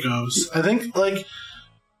how it goes. I think, like,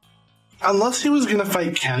 unless he was going to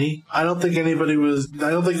fight Kenny, I don't think it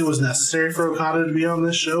was necessary for Okada to be on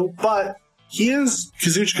this show, but he is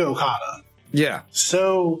Kazuchika Okada. Yeah.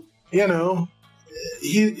 So, it'd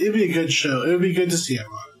be a good show. It would be good to see him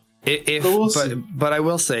on. But I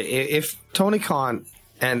will say, if Tony Khan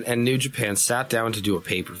and New Japan sat down to do a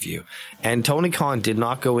pay-per-view, and Tony Khan did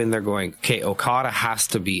not go in there going, okay, Okada has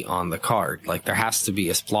to be on the card. Like, there has to be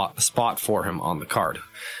a spot for him on the card.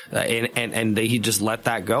 And he just let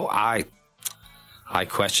that go. I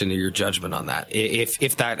question your judgment on that.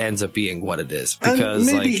 If that ends up being what it is, because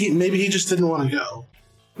and maybe he just didn't want to go.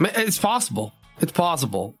 It's possible. It's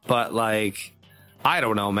possible. But, like, I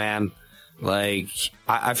don't know, man. Like,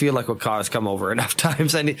 I feel like Okada's come over enough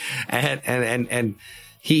times, and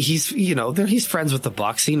he's he's friends with the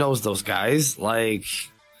Bucks. He knows those guys. Like,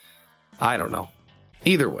 I don't know.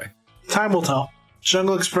 Either way, time will tell.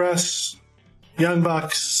 Jungle Express, Young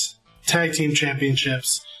Bucks, Tag Team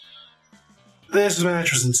Championships. This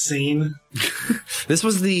match was insane. This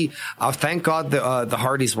was thank God the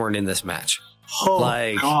Hardys weren't in this match. Oh,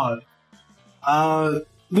 God.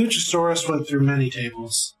 Luchasaurus went through many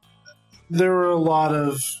tables. There were a lot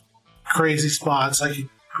of crazy spots. I could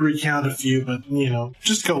recount a few, but,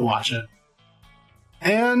 just go watch it.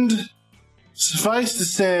 And suffice to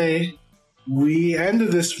say, we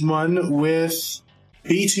ended this one with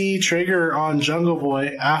BT Trigger on Jungle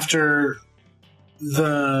Boy after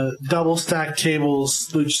the double stack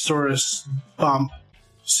tables Luchasaurus bump.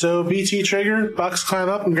 So BT Trigger, Bucks climb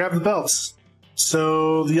up and grab the belts.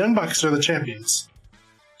 So the Young Bucks are the champions.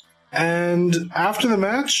 And after the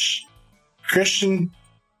match, Christian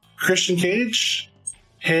Cage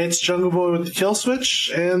hits Jungle Boy with the kill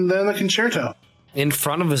switch and then a concerto. In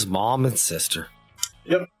front of his mom and sister.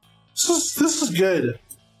 Yep. This is good.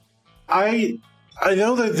 I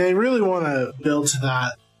know that they really want to build to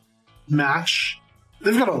that match.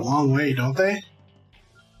 They've got a long way, don't they?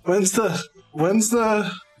 When's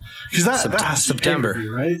the because that's September,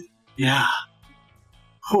 right? Yeah.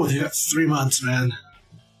 Oh, they got 3 months, man.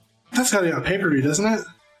 That's got to be on pay-per-view, doesn't it?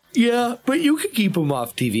 Yeah, but you could keep him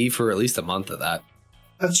off TV for at least a month of that.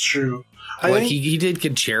 That's true. He did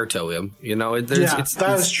concerto him,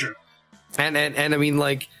 that is true. And I mean,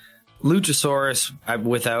 like, Luchasaurus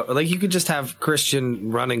without, like, you could just have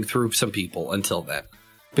Christian running through some people until then,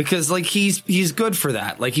 because, like, he's good for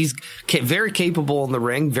that. Like, he's very capable in the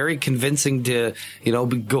ring, very convincing to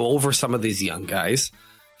go over some of these young guys.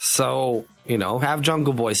 So, have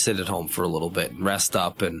Jungle Boy sit at home for a little bit and rest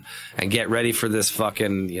up and get ready for this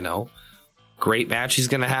fucking, great match he's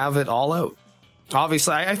going to have it all out.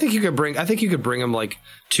 Obviously, I think you could bring him like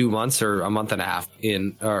 2 months or a month and a half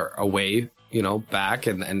in or away, back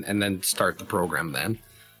and then start the program then.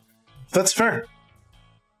 That's fair.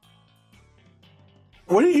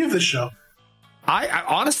 What do you give this show? I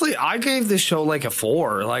honestly, I gave this show like a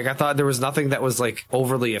 4. Like, I thought there was nothing that was like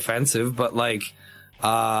overly offensive, but like,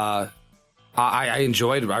 I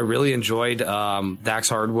really enjoyed Dax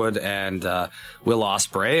Hardwood and Will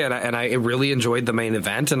Ospreay, and I really enjoyed the main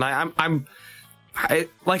event. And I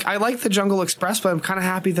like the Jungle Express, but I'm kind of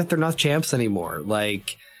happy that they're not champs anymore.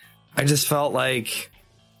 Like, I just felt like,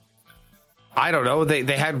 I don't know,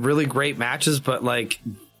 they had really great matches, but like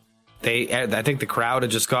I think the crowd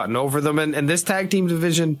had just gotten over them. And this tag team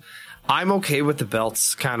division, I'm okay with the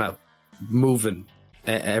belts kind of moving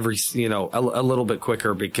every, a little bit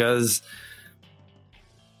quicker, because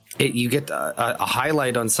you get a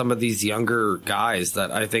highlight on some of these younger guys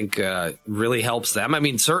that I think really helps them. I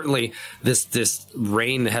mean, certainly this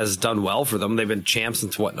reign has done well for them. They've been champs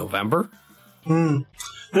since November?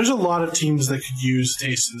 There's a lot of teams that could use a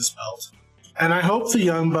taste of this belt. And I hope the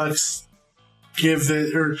Young Bucks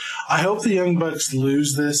I hope the Young Bucks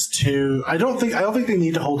lose this to, I don't think they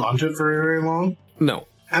need to hold on to it for very, very long. No.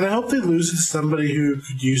 And I hope they lose it to somebody who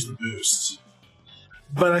could use the boost.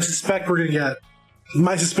 But I suspect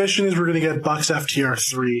my suspicion is we're going to get Bucks FTR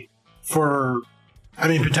 3 for,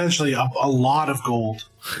 potentially a lot of gold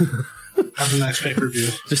at the next pay-per-view.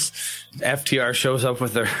 Just FTR shows up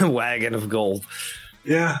with their wagon of gold.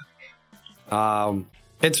 Yeah.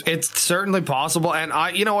 It's certainly possible, and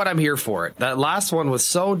I'm here for it. That last one was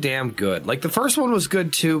so damn good. Like, the first one was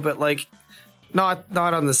good too, but like not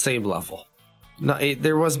on the same level. No,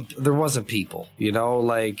 there wasn't people,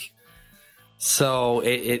 like. So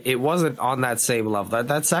it wasn't on that same level.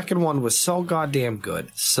 That second one was so goddamn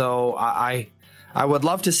good. So I would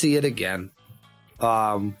love to see it again.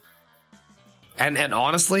 And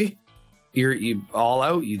honestly, you all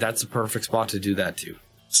out. That's a perfect spot to do that too.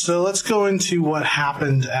 So let's go into what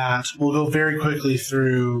happened we'll go very quickly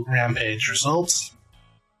through Rampage results.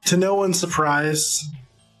 To no one's surprise,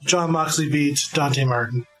 Jon Moxley beat Dante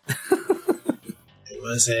Martin. It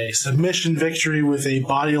was a submission victory with a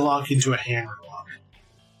body lock into a hammer lock.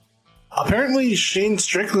 Apparently, Shane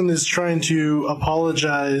Strickland is trying to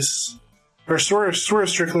apologize, or Swerve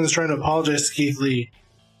Strickland is trying to apologize to Keith Lee.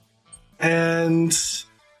 And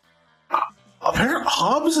apparently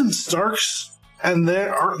Hobbs and Starks, and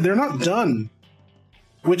they're not done.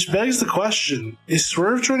 Which begs the question, is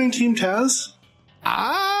Swerve joining Team Taz?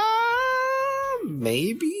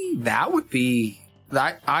 Maybe that would be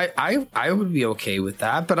that. I would be okay with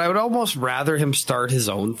that, but I would almost rather him start his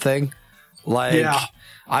own thing. Like, yeah,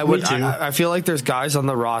 I would. I feel like there's guys on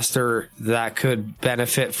the roster that could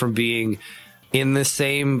benefit from being in the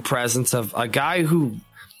same presence of a guy who.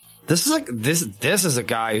 This is a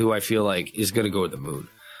guy who I feel like is going to go to the moon.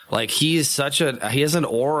 Like, he has an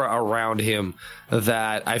aura around him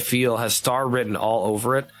that I feel has star written all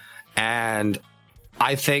over it, and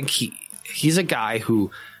I think he's a guy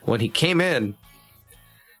who, when he came in,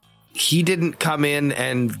 he didn't come in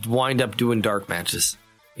and wind up doing dark matches.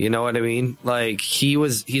 You know what I mean? Like,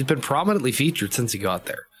 he's been prominently featured since he got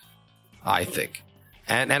there, I think.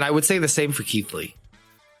 And I would say the same for Keith Lee.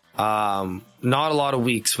 Not a lot of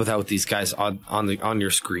weeks without these guys on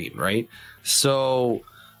your screen, right? So,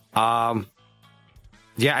 yeah,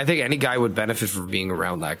 I think any guy would benefit from being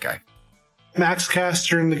around that guy. Max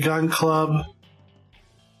Caster and the Gun Club,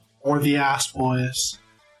 or the Ass Boys,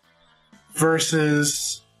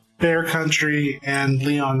 versus Bear Country and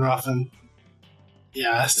Leon Ruffin.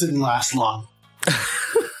 Yeah, this didn't last long.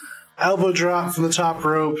 Elbow drop from the top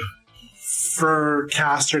rope for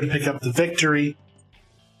Caster to pick up the victory.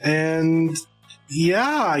 And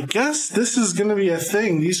yeah, I guess this is going to be a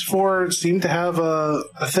thing. These four seem to have a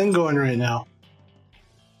thing going right now.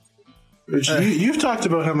 Which you've talked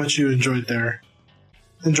about how much you enjoy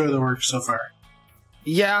the work so far.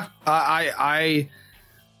 Yeah, I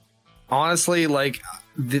honestly, like,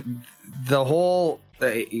 the whole,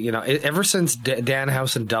 ever since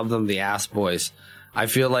Danhausen dubbed them the Ass Boys, I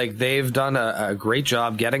feel like they've done a great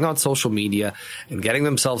job getting on social media and getting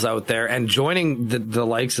themselves out there and joining the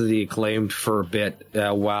likes of the Acclaimed for a bit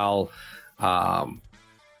while,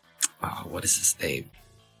 what is his name?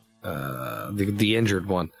 The injured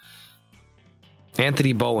one.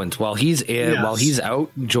 Anthony Bowens, while he's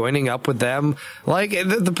out joining up with them, like,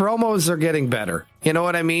 the promos are getting better. You know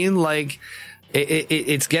what I mean? Like,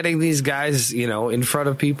 it's getting these guys, in front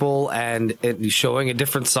of people and showing a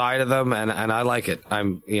different side of them, and I like it.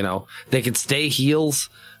 They can stay heels,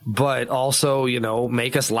 but also,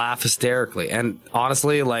 make us laugh hysterically. And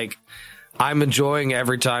honestly, like, I'm enjoying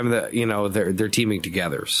every time that they're teaming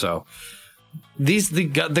together. So the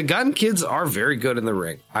Gun Kids are very good in the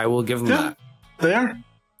ring. I will give them that. They are.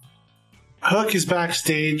 Hook is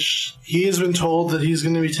backstage. He has been told that he's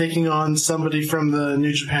going to be taking on somebody from the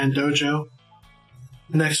New Japan Dojo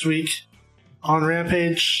next week on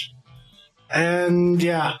Rampage. And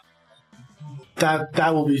yeah,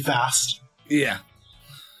 that will be fast. Yeah.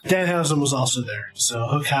 Danhausen was also there, so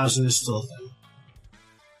Hookhausen is still a thing.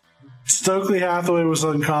 Stokely Hathaway was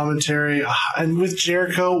on commentary, and with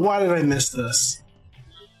Jericho, why did I miss this?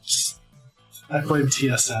 I blame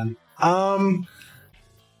TSN.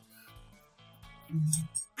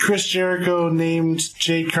 Chris Jericho named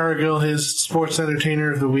Jade Cargill his Sports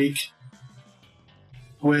Entertainer of the Week,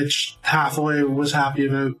 which Hathaway was happy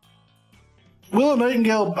about. Willow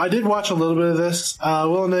Nightingale, I did watch a little bit of this.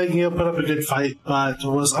 Willow Nightingale put up a good fight, but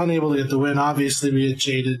was unable to get the win. Obviously, we had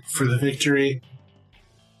Jaded for the victory.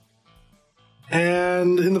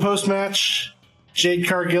 And in the post-match, Jade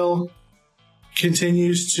Cargill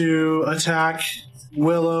continues to attack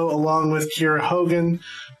Willow along with Kiera Hogan,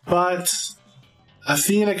 but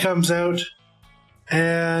Athena comes out,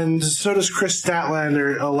 and so does Chris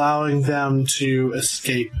Statlander, allowing them to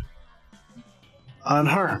escape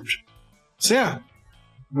unharmed. So yeah,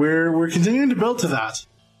 we're continuing to build to that.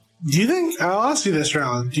 Do you think, I'll ask you this,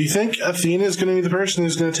 Rowland, do you think Athena is going to be the person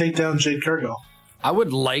who's going to take down Jade Cargill? I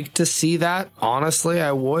would like to see that, honestly,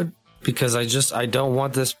 I would, because I don't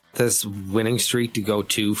want this winning streak to go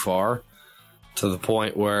too far to the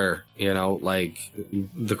point where,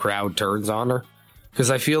 the crowd turns on her. Because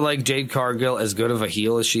I feel like Jade Cargill, as good of a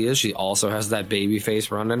heel as she is, she also has that baby face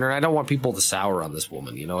run in her. I don't want people to sour on this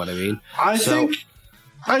woman, you know what I mean? I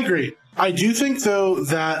agree. I do think, though,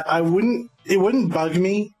 that I wouldn't it wouldn't bug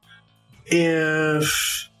me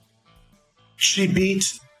if she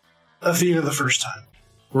beat Athena the first time.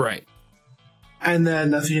 Right. And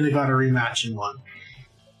then Athena got a rematch and won.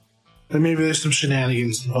 And maybe there's some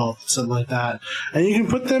shenanigans involved, something like that. And you can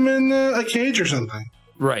put them in a cage or something.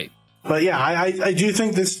 Right. But yeah, I do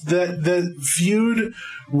think the feud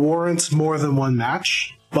warrants more than one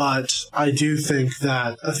match. But I do think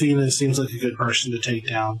that Athena seems like a good person to take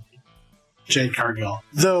down Jade Cargill.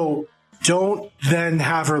 Though, don't then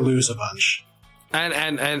have her lose a bunch.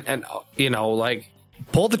 And you know, like,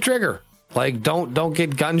 pull the trigger. Like, don't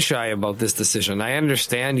get gun shy about this decision. I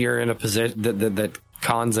understand you're in a position that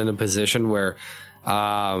Khan's in a position where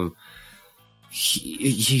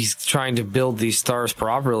he's trying to build these stars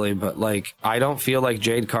properly, but like, I don't feel like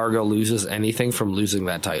Jade Cargill loses anything from losing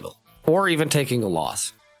that title or even taking a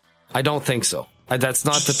loss. I don't think so. That's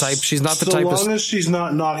not the type. She's not the type. So long as she's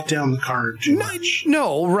not knocked down the card too much.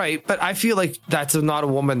 No, right. But I feel like that's not a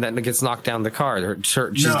woman that gets knocked down the card.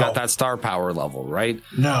 She's got that star power level, right?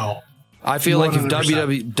 No. I feel 100%. Like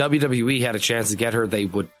if WWE had a chance to get her, they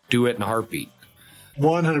would do it in a heartbeat.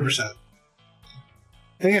 100%. I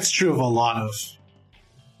think it's true of a lot of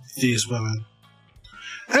these women.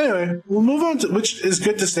 Anyway, we'll move on to, which is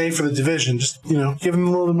good to say for the division. Just, you know, give them a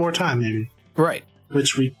little bit more time, maybe. Right.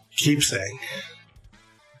 Which we keep saying.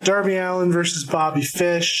 Darby Allin versus Bobby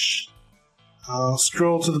Fish. I'll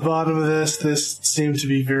scroll to the bottom of this. This seemed to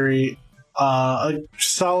be very a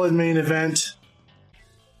solid main event.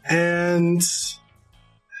 And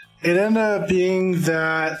it ended up being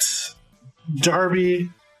that Darby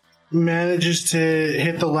manages to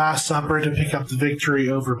hit the Last Supper to pick up the victory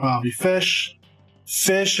over Bobby Fish.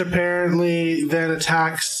 Fish apparently then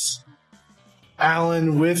attacks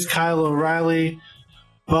Allin with Kyle O'Reilly.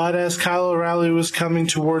 But as Kyle O'Reilly was coming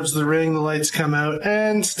towards the ring, the lights come out,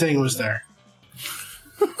 and Sting was there.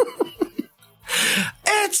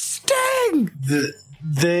 It's Sting!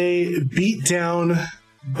 They beat down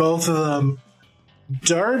both of them.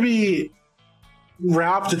 Darby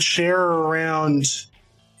wrapped a chair around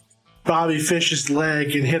Bobby Fish's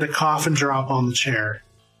leg and hit a coffin drop on the chair.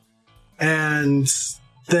 And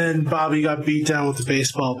then Bobby got beat down with the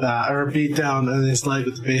baseball bat, or beat down on his leg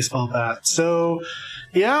with the baseball bat. So,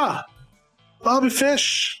 yeah, Bobby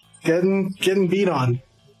Fish getting beat on.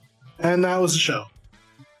 And that was the show.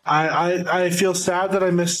 I feel sad that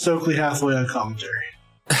I missed Stokely Hathaway on commentary.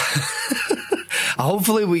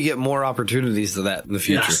 Hopefully we get more opportunities to that in the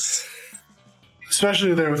future. Yes.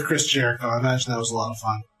 Especially there with Chris Jericho. I imagine that was a lot of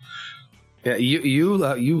fun. Yeah, you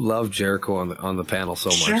love Jericho on the panel so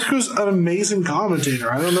much. Jericho's an amazing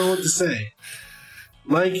commentator. I don't know what to say.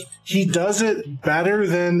 Like, he does it better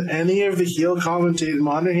than any of the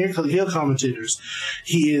modern heel commentators.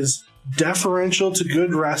 He is deferential to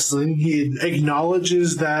good wrestling. He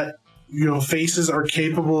acknowledges that, you know, faces are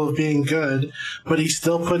capable of being good, but he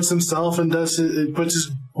still puts himself and puts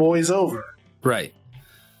his boys over. Right.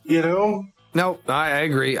 You know? No, I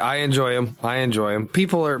agree. I enjoy him.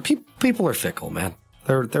 People are fickle, man.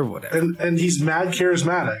 They're whatever. And he's mad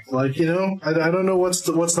charismatic. Like, you know, I don't know what's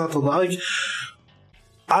not to like.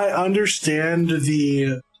 I understand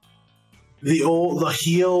the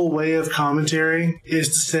heel way of commentary is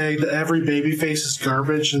to say that every babyface is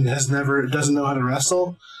garbage and doesn't know how to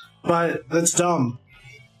wrestle, but that's dumb.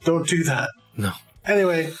 Don't do that. No.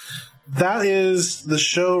 Anyway, that is the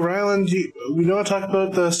show. Ryland, we want to talk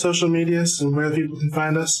about the social medias and where people can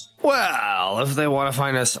find us? Well, if they want to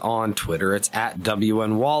find us on Twitter, it's at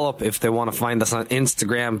WNWallop. If they want to find us on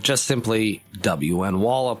Instagram, just simply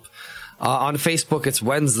WNWallop. On Facebook, it's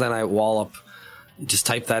Wednesday Night Wallop. Just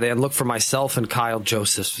type that in. Look for myself and Kyle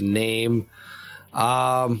Joseph's name.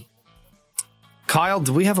 Kyle,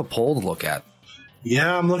 do we have a poll to look at?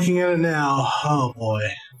 Yeah, I'm looking at it now. Oh,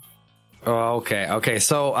 boy. Oh, okay.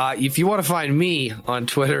 So if you want to find me on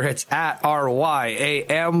Twitter, it's at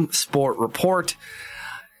RYAM Sport Report.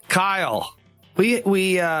 Kyle, before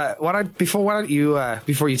you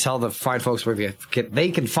tell the fine folks where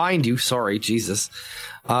they can find you. Sorry, Jesus.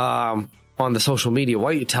 On the social media,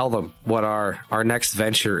 why don't you tell them what our next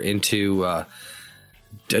venture into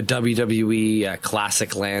WWE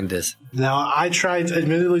classic land is? Now, I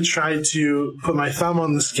admittedly tried to put my thumb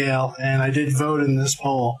on the scale, and I did vote in this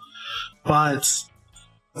poll, but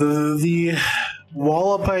the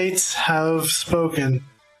Wallopites have spoken,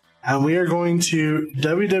 and we are going to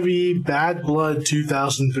WWE Bad Blood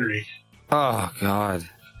 2003. Oh, God.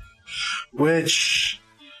 Which,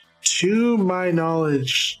 to my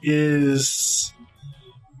knowledge, is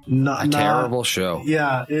not a terrible show.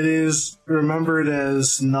 Yeah, it is remembered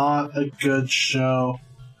as not a good show.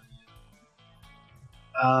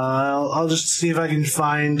 I'll just see if I can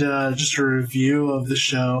find just a review of the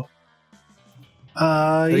show.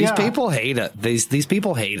 These people hate it. These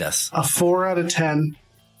people hate us. A 4 out of 10,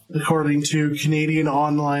 according to Canadian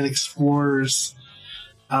Online Explorer's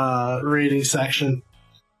rating section.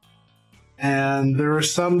 And there were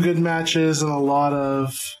some good matches and a lot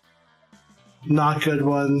of not good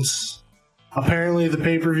ones. Apparently, the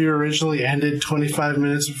pay-per-view originally ended 25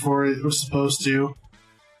 minutes before it was supposed to.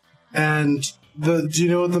 And do you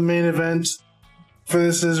know what the main event for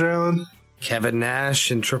this is, Raylan? Kevin Nash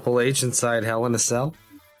and Triple H inside Hell in a Cell?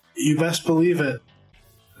 You best believe it.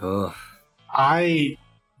 Ugh. I'm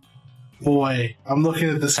looking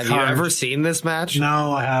at this Have card. you ever seen this match?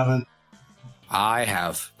 No, I haven't. I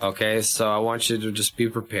have. Okay, so I want you to just be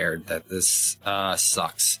prepared that this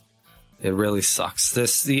sucks. It really sucks.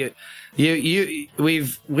 We've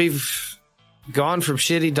gone from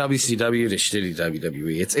shitty WCW to shitty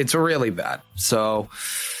WWE. It's really bad. So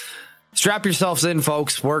strap yourselves in,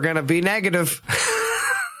 folks. We're gonna be negative.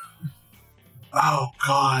 Oh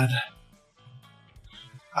God,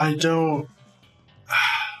 I don't.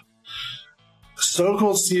 Stone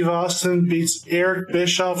Cold Steve Austin beats Eric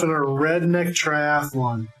Bischoff in a redneck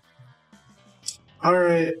triathlon. All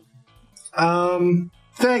right.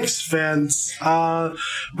 Thanks, fans.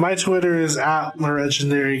 My Twitter is at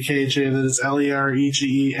LegendaryKJ. That is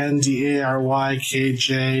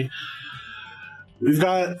LeGendaryKJ. We've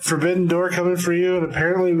got Forbidden Door coming for you, and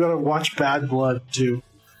apparently we've got to watch Bad Blood too.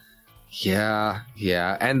 Yeah.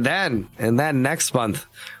 And then next month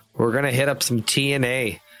we're gonna hit up some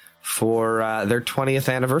TNA for their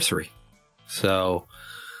 20th anniversary. So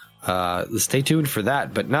stay tuned for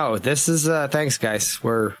that. But no, this is thanks, guys.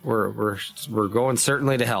 We're going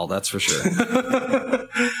certainly to hell, that's for sure.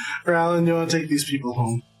 Alan, you want to take these people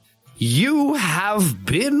home? You have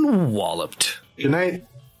been walloped. Good night.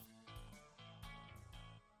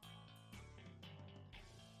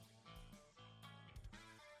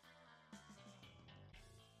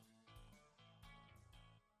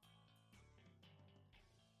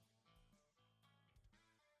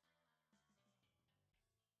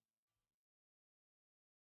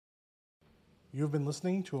 You have been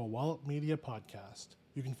listening to a Wallop Media podcast.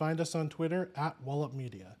 You can find us on Twitter at Wallop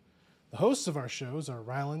Media. The hosts of our shows are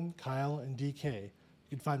Rylan, Kyle, and DK. You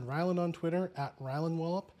can find Rylan on Twitter at Rylan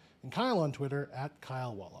Wallop and Kyle on Twitter at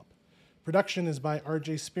Kyle Wallop. Production is by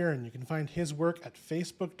RJ Spearin. You can find his work at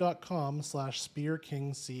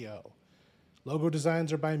facebook.com/SpearKingCO. Logo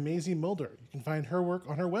designs are by Maisie Mulder. You can find her work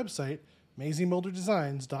on her website,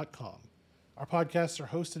 MaisieMulderDesigns.com. Our podcasts are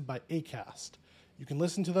hosted by Acast. You can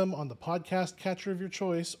listen to them on the podcast catcher of your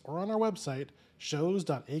choice or on our website,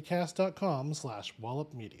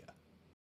 shows.acast.com/wallopmedia.